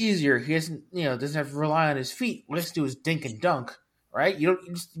much easier. He doesn't have to rely on his feet. What he has to do is dink and dunk, right? You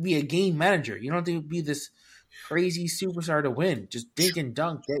don't just be a game manager. You don't have to be this crazy superstar to win. Just dink and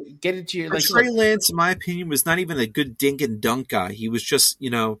dunk. Get it to your Trey Lance, in my opinion, was not even a good dink and dunk guy. He was just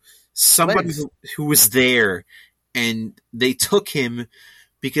somebody who was there, and they took him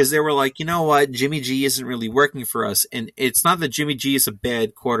because they were like, you know what, Jimmy G isn't really working for us. And it's not that Jimmy G is a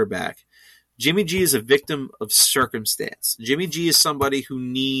bad quarterback. Jimmy G is a victim of circumstance. Jimmy G is somebody who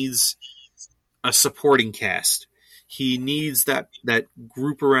needs a supporting cast. He needs that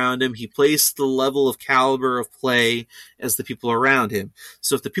group around him. He plays the level of caliber of play as the people around him.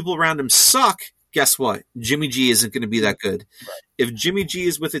 So if the people around him suck, guess what? Jimmy G isn't going to be that good. Right. If Jimmy G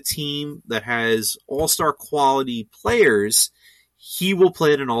is with a team that has all-star quality players, he will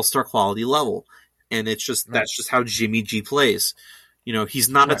play at an all-star quality level. And that's just how Jimmy G plays. He's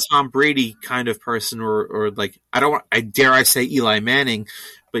not a Tom Brady kind of person or like, I dare say Eli Manning,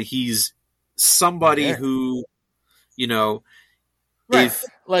 but he's somebody who, if I'm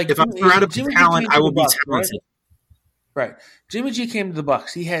surrounded with talent, I will be talented. Right. Jimmy G came to the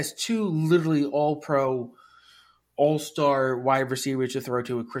Bucs. He has two literally all-pro, all-star wide receivers to throw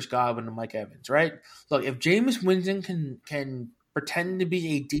to with Chris Godwin and Mike Evans, right? Look, if Jameis Winston can pretend to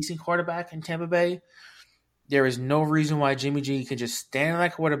be a decent quarterback in Tampa Bay, there is no reason why Jimmy G can just stand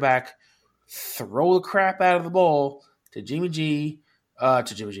like quarterback, throw the crap out of the ball to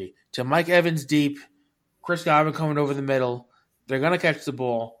Mike Evans deep, Chris Godwin coming over the middle. They're going to catch the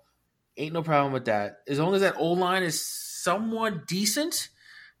ball. Ain't no problem with that. As long as that O-line is somewhat decent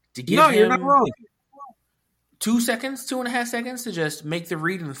to give him you're not wrong. 2.5 seconds to just make the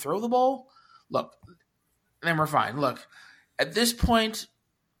read and throw the ball, look, then we're fine. Look, at this point,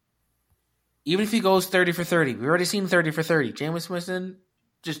 even if he goes 30 for 30, we've already seen 30 for 30. Jameis Winston,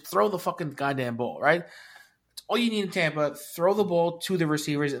 just throw the fucking goddamn ball, right? That's all you need in Tampa. Throw the ball to the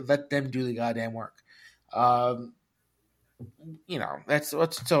receivers and let them do the goddamn work. That's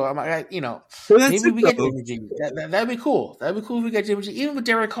what's so. Maybe we get Jimmy G. That'd be cool. That'd be cool if we get Jimmy G. Even with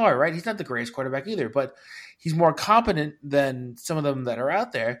Derek Carr, right? He's not the greatest quarterback either, but he's more competent than some of them that are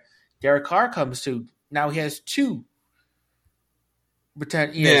out there. Derek Carr comes to now. He has two.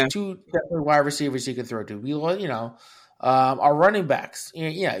 He has two wide receivers he can throw to. Our running backs.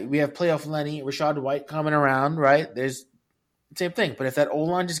 We have playoff Lenny, Rashad White coming around, right? There's same thing. But if that O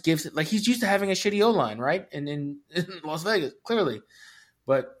line just gives it, like he's used to having a shitty O line, right? And in Las Vegas, clearly,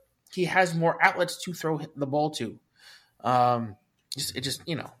 but he has more outlets to throw the ball to. It just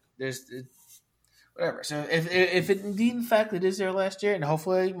there's whatever. So if it indeed in fact it is their last year, and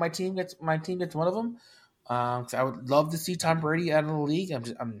hopefully my team gets one of them, because I would love to see Tom Brady out of the league. I'm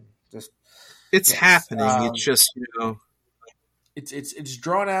just It's yes. happening. It's just It's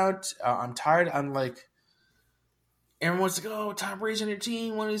drawn out. I'm tired. I'm like everyone's like, oh, Tom Brady's on your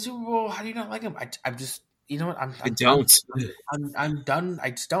team, won the Super Bowl. How do you not like him? I'm just you know what I I'm done. don't. I'm done.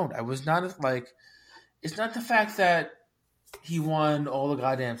 I just don't. I was not like it's not the fact that he won all the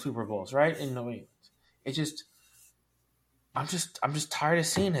goddamn Super Bowls, right? In New England. It's just I'm just tired of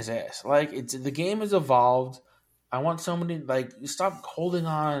seeing his ass. Like it's the game has evolved. I want somebody like stop holding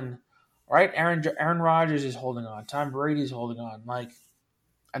on. Right? Aaron Rodgers is holding on. Tom Brady is holding on. Like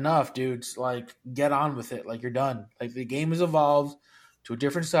enough, dudes. Like get on with it. Like you're done. Like the game has evolved to a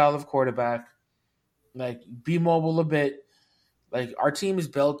different style of quarterback. Like be mobile a bit. Like our team is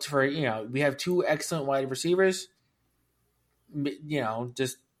built for we have two excellent wide receivers.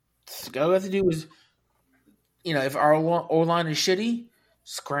 Just all we have to do is if our O line is shitty,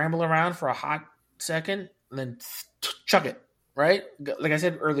 scramble around for a hot second, and then chuck it. Right? Like I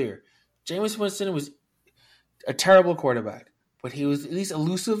said earlier, Jameis Winston was a terrible quarterback, but he was at least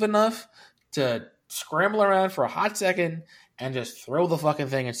elusive enough to scramble around for a hot second and just throw the fucking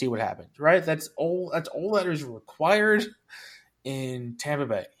thing and see what happens. Right? That's all that is required in Tampa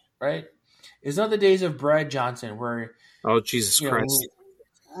Bay. Right? It's not the days of Brad Johnson where Oh, Jesus Christ.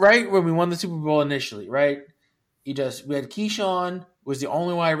 Right when we won the Super Bowl initially, right? We had Keyshawn was the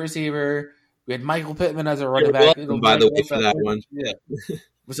only wide receiver. We had Michael Pittman as a running back. Welcome, by the way, for that one. Yeah.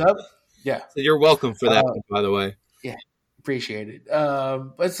 What's up? Yeah. So you're welcome for that one, by the way. Yeah, appreciate it.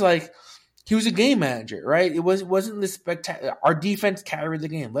 But it's like he was a game manager, right? It wasn't the spectacular. Our defense carried the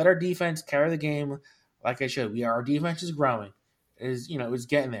game. Let our defense carry the game like I should. Our defense is growing. It's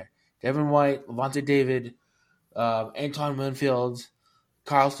getting there. Devin White, Levante David, Anton Winfield,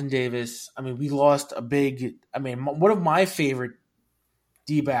 Carlton Davis. I mean, we lost a big. I mean, one of my favorite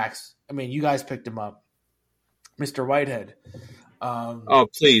D-backs. I mean, you guys picked him up, Mr. Whitehead.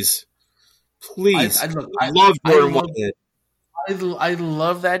 Please. I love Jordan Whitehead. I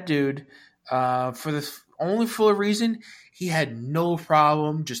love that dude for the only for the reason he had no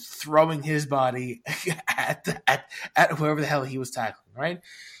problem just throwing his body at whoever the hell he was tackling. Right,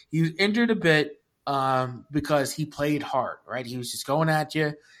 he was injured a bit because he played hard. Right, he was just going at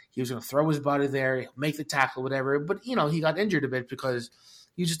you. He was going to throw his body there, make the tackle, whatever. But he got injured a bit because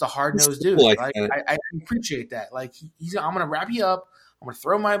he's just a hard nosed dude. Like I appreciate that. Like I'm going to wrap you up. I'm going to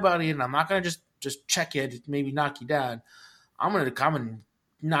throw my body in. I'm not going to just check you, just maybe knock you down. I'm going to come and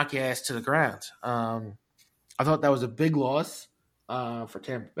knock your ass to the ground. I thought that was a big loss for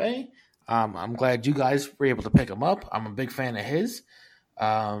Tampa Bay. I'm glad you guys were able to pick him up. I'm a big fan of his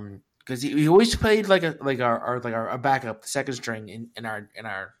because he always played like our backup, the second string in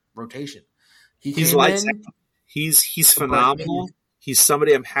our rotation. He's phenomenal. He's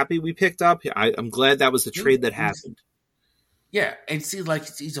somebody I'm happy we picked up. I'm glad that was the trade that happened. Yeah, and see, like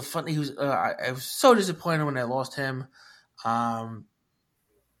he's a funny. I was so disappointed when I lost him.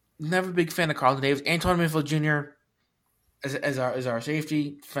 Never a big fan of Carlton Davis. Antoine Winfield Jr. as our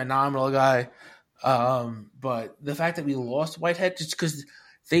safety, phenomenal guy. But the fact that we lost Whitehead just because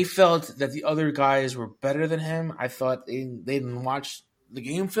they felt that the other guys were better than him. I thought they didn't watch the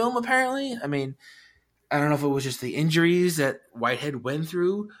game film. Apparently, I mean, I don't know if it was just the injuries that Whitehead went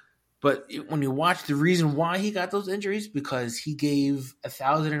through. But when you watch the reason why he got those injuries, because he gave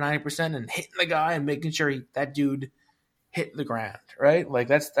 1,090% and hitting the guy and making sure that dude hit the ground, right? Like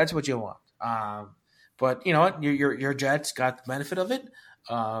that's what you want. But you know what? Your Jets got the benefit of it,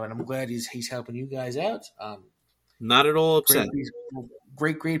 and I'm glad he's helping you guys out. Not at all upset.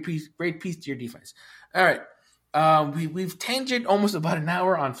 Great piece to your defense. All right, we've tangent almost about an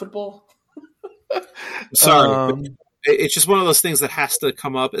hour on football. Sorry. It's just one of those things that has to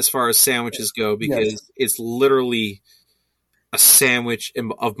come up as far as sandwiches go because It's literally a sandwich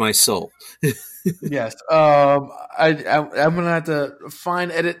of my soul. Yes. I'm gonna have to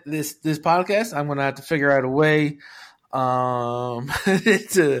edit this podcast. I'm gonna have to figure out a way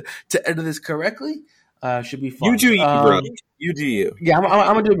to edit this correctly. Should be fun. You do you, bro. You do you. Yeah,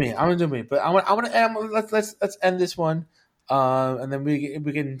 I'm gonna do me. But let's end this one. And then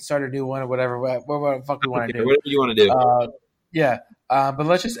we can start a new one or whatever the fuck we want to do. Whatever you want to do. Yeah. But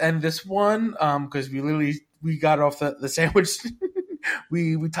let's just end this one because we got off the sandwich.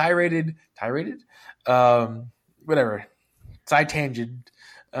 we tirade, whatever, side tangent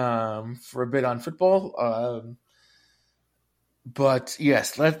for a bit on football. But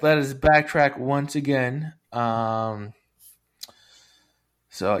yes, let us backtrack once again.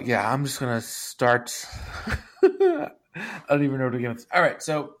 So yeah, I'm just gonna start. I don't even know what to get. All right,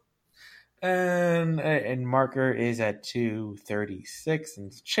 so and marker is at 2:36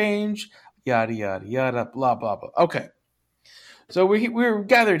 and change. Yada yada yada. Blah blah blah. Okay, so we're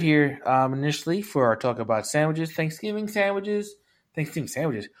gathered here initially for our talk about sandwiches, Thanksgiving sandwiches, Thanksgiving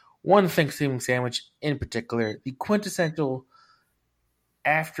sandwiches. One Thanksgiving sandwich in particular, the quintessential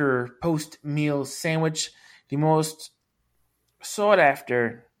after post meal sandwich, the most sought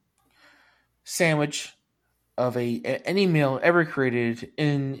after sandwich of any meal ever created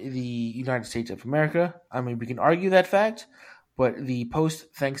in the United States of America. I mean, we can argue that fact, but the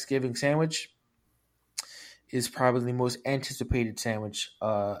post Thanksgiving sandwich is probably the most anticipated sandwich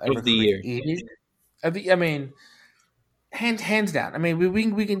ever of the year. created. I mean, hands down. I mean, we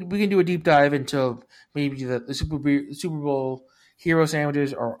can do a deep dive into maybe the Super Bowl hero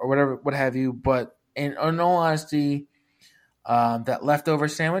sandwiches or whatever, what have you. But in all honesty, that leftover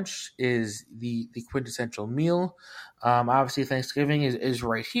sandwich is the quintessential meal. Obviously, Thanksgiving is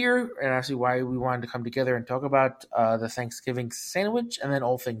right here, and obviously why we wanted to come together and talk about the Thanksgiving sandwich and then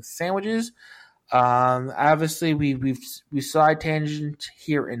all things sandwiches. Obviously, we side tangent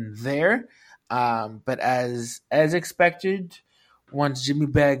here and there, but as expected, once Jimmy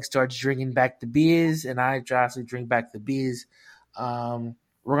Bag starts drinking back the beers, and I obviously drink back the beers,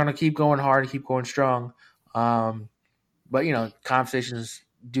 we're gonna keep going hard, keep going strong. But conversations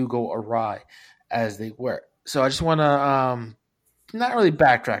do go awry as they were. So I just want to not really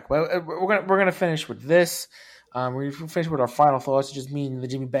backtrack, but we're gonna finish with this. We're gonna finish with our final thoughts. Just me and the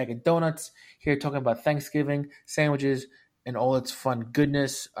Jimmy Bag of Donuts here talking about Thanksgiving sandwiches and all its fun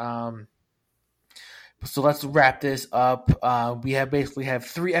goodness. So let's wrap this up. We basically have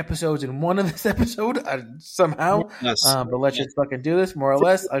 3 episodes in one of this episode somehow, Yes. but let's just fucking do this more or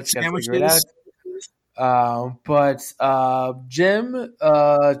less. I just gotta figure it out. Sandwiches. But Jim,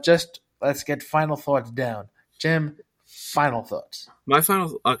 just let's get final thoughts down. Jim, final thoughts. My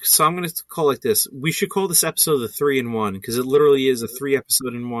final. So I'm going to call it like this. We should call this episode the 3-in-1 because it literally is a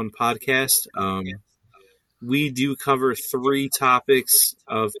 3-episode-in-1 podcast. We do cover 3 topics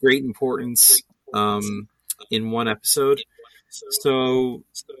of great importance in one episode. So,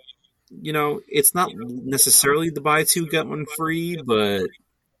 it's not necessarily the buy 2 get 1 free, but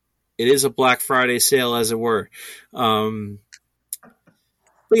it is a Black Friday sale, as it were. But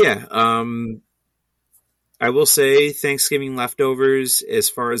yeah, I will say Thanksgiving leftovers, as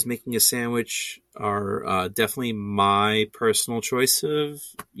far as making a sandwich, are definitely my personal choice of,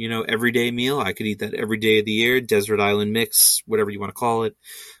 everyday meal. I could eat that every day of the year, desert island mix, whatever you want to call it.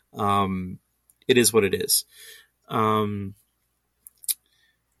 It is what it is.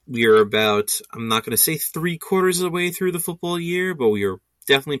 We are about, I'm not going to say 3/4 of the way through the football year, but we are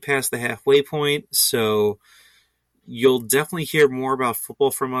definitely past the halfway point. So you'll definitely hear more about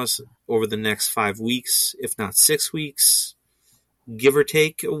football from us over the next 5 weeks, if not 6 weeks, give or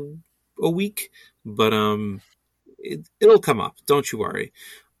take a week. But it'll come up. Don't you worry.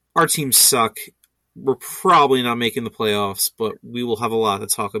 Our teams suck. We're probably not making the playoffs, but we will have a lot to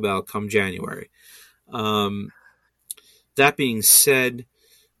talk about come January. That being said,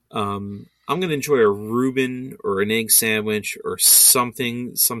 I'm going to enjoy a Reuben or an egg sandwich or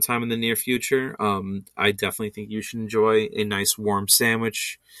something sometime in the near future. I definitely think you should enjoy a nice warm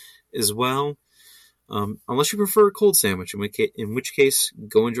sandwich as well. Unless you prefer a cold sandwich, in which case,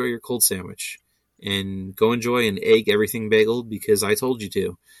 go enjoy your cold sandwich. And go enjoy an egg everything bagel because I told you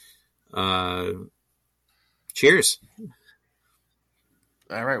to. Cheers.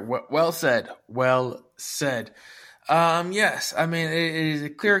 All right. Well said. Well said. Yes. I mean, it is a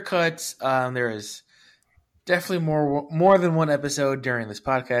clear cut. There is definitely more than one episode during this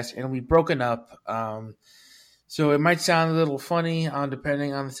podcast, and it'll be broken up. So it might sound a little funny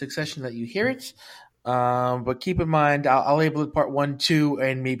depending on the succession that you hear it. But keep in mind, I'll label it part 1, 2,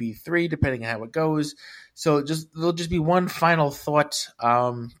 and maybe 3, depending on how it goes. So there'll just be one final thought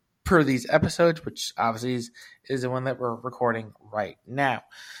per these episodes, which obviously is the one that we're recording right now.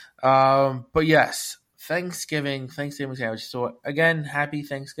 But yes, Thanksgiving sandwich. So again, happy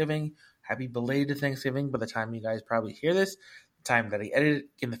Thanksgiving, happy belated Thanksgiving by the time you guys probably hear this. The time that I edit it,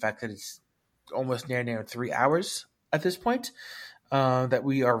 given the fact that it's almost near 3 hours at this point that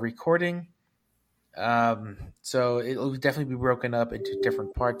we are recording. So it'll definitely be broken up into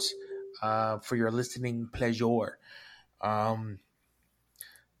different parts for your listening pleasure.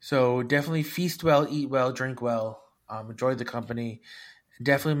 So definitely feast well, eat well, drink well, enjoy the company.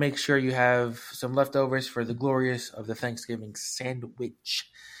 Definitely make sure you have some leftovers for the glorious of the Thanksgiving sandwich.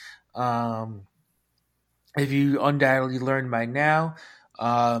 if you undoubtedly learned by now,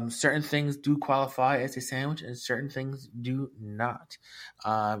 certain things do qualify as a sandwich and certain things do not.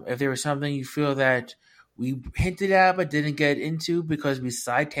 If there was something you feel that we hinted at but didn't get into because we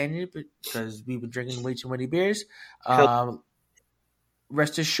side tangented because we've been drinking way too many beers, Hell, um,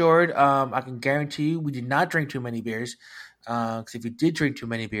 rest assured, I can guarantee you we did not drink too many beers. Because if we did drink too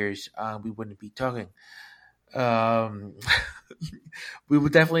many beers, we wouldn't be talking. Um, we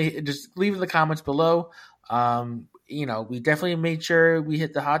would definitely just leave in the comments below. We definitely made sure we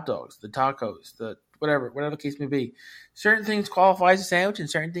hit the hot dogs, the tacos, the whatever the case may be. Certain things qualify as a sandwich, and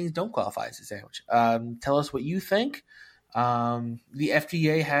certain things don't qualify as a sandwich. Tell us what you think. The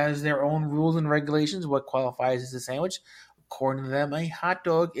FDA has their own rules and regulations what qualifies as a sandwich. According to them, a hot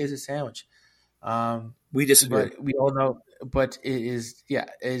dog is a sandwich. we disagree. But we all know, but it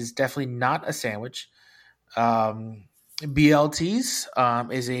is definitely not a sandwich. BLTs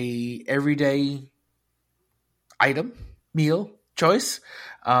is a everyday item meal choice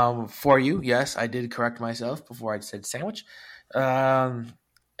for you. Yes, I did correct myself before I said sandwich. Um,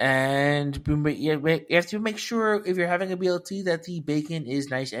 and you have to make sure if you're having a BLT that the bacon is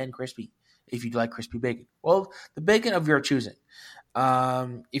nice and crispy. If you like crispy bacon, well, the bacon of your choosing.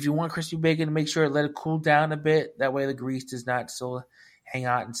 If you want crispy bacon, make sure let it cool down a bit. That way, the grease does not still hang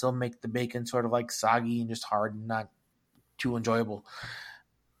out and still make the bacon sort of like soggy and just hard and not too enjoyable.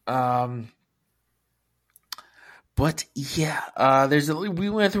 Um, but yeah, we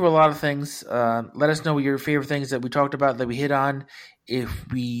went through a lot of things. Let us know your favorite things that we talked about that we hit on.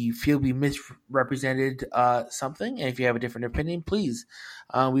 If we feel we misrepresented something, and if you have a different opinion, please.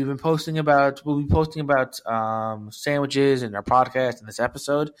 We'll be posting about sandwiches in our podcast in this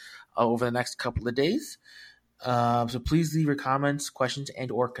episode over the next couple of days. So please leave your comments, questions,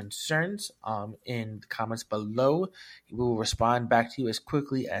 and or concerns in the comments below. We will respond back to you as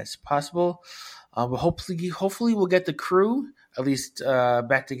quickly as possible. But hopefully we'll get the crew at least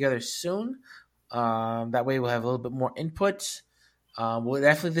back together soon. That way we'll have a little bit more input. Well,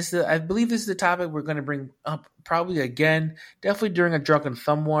 definitely I believe this is the topic we're going to bring up probably again, definitely during a drunken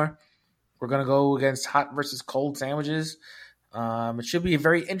thumb war. We're going to go against hot versus cold sandwiches. It should be a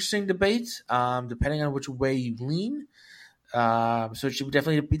very interesting debate, depending on which way you lean. So it should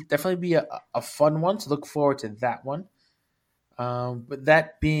definitely be a fun one. To look forward to that one. But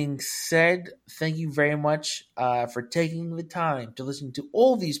that being said, thank you very much for taking the time to listen to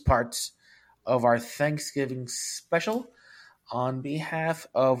all these parts of our Thanksgiving special. On behalf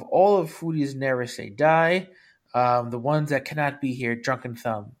of all of Foodies Never Say Die, the ones that cannot be here, Drunken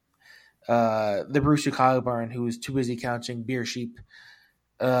Thumb, the Brewster Cogburn, who is too busy counting beer sheep,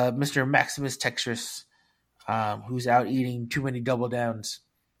 Mr. Maximus Texas, who's out eating too many double downs,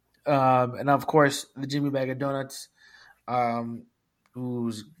 and of course the Jimmy Bag of Donuts,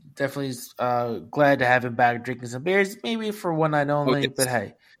 who's definitely glad to have him back drinking some beers, maybe for one night Oh, only, but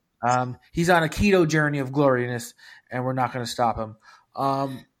yes. hey, he's on a keto journey of gloriness, and we're not going to stop him.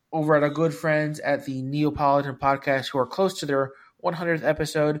 Over at our good friends at the Neapolitan Podcast, who are close to their 100th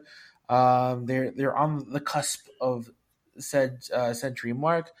episode. They're on the cusp of said century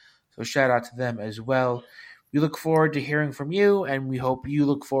mark, so shout out to them as well. We look forward to hearing from you, and we hope you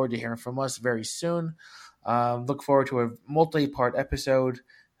look forward to hearing from us very soon. Look forward to a multi-part episode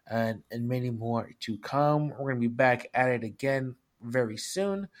and many more to come. We're going to be back at it again very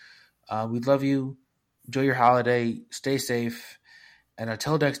soon. We love you. Enjoy your holiday. Stay safe. And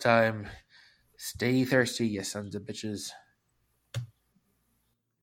until next time, stay thirsty, you sons of bitches.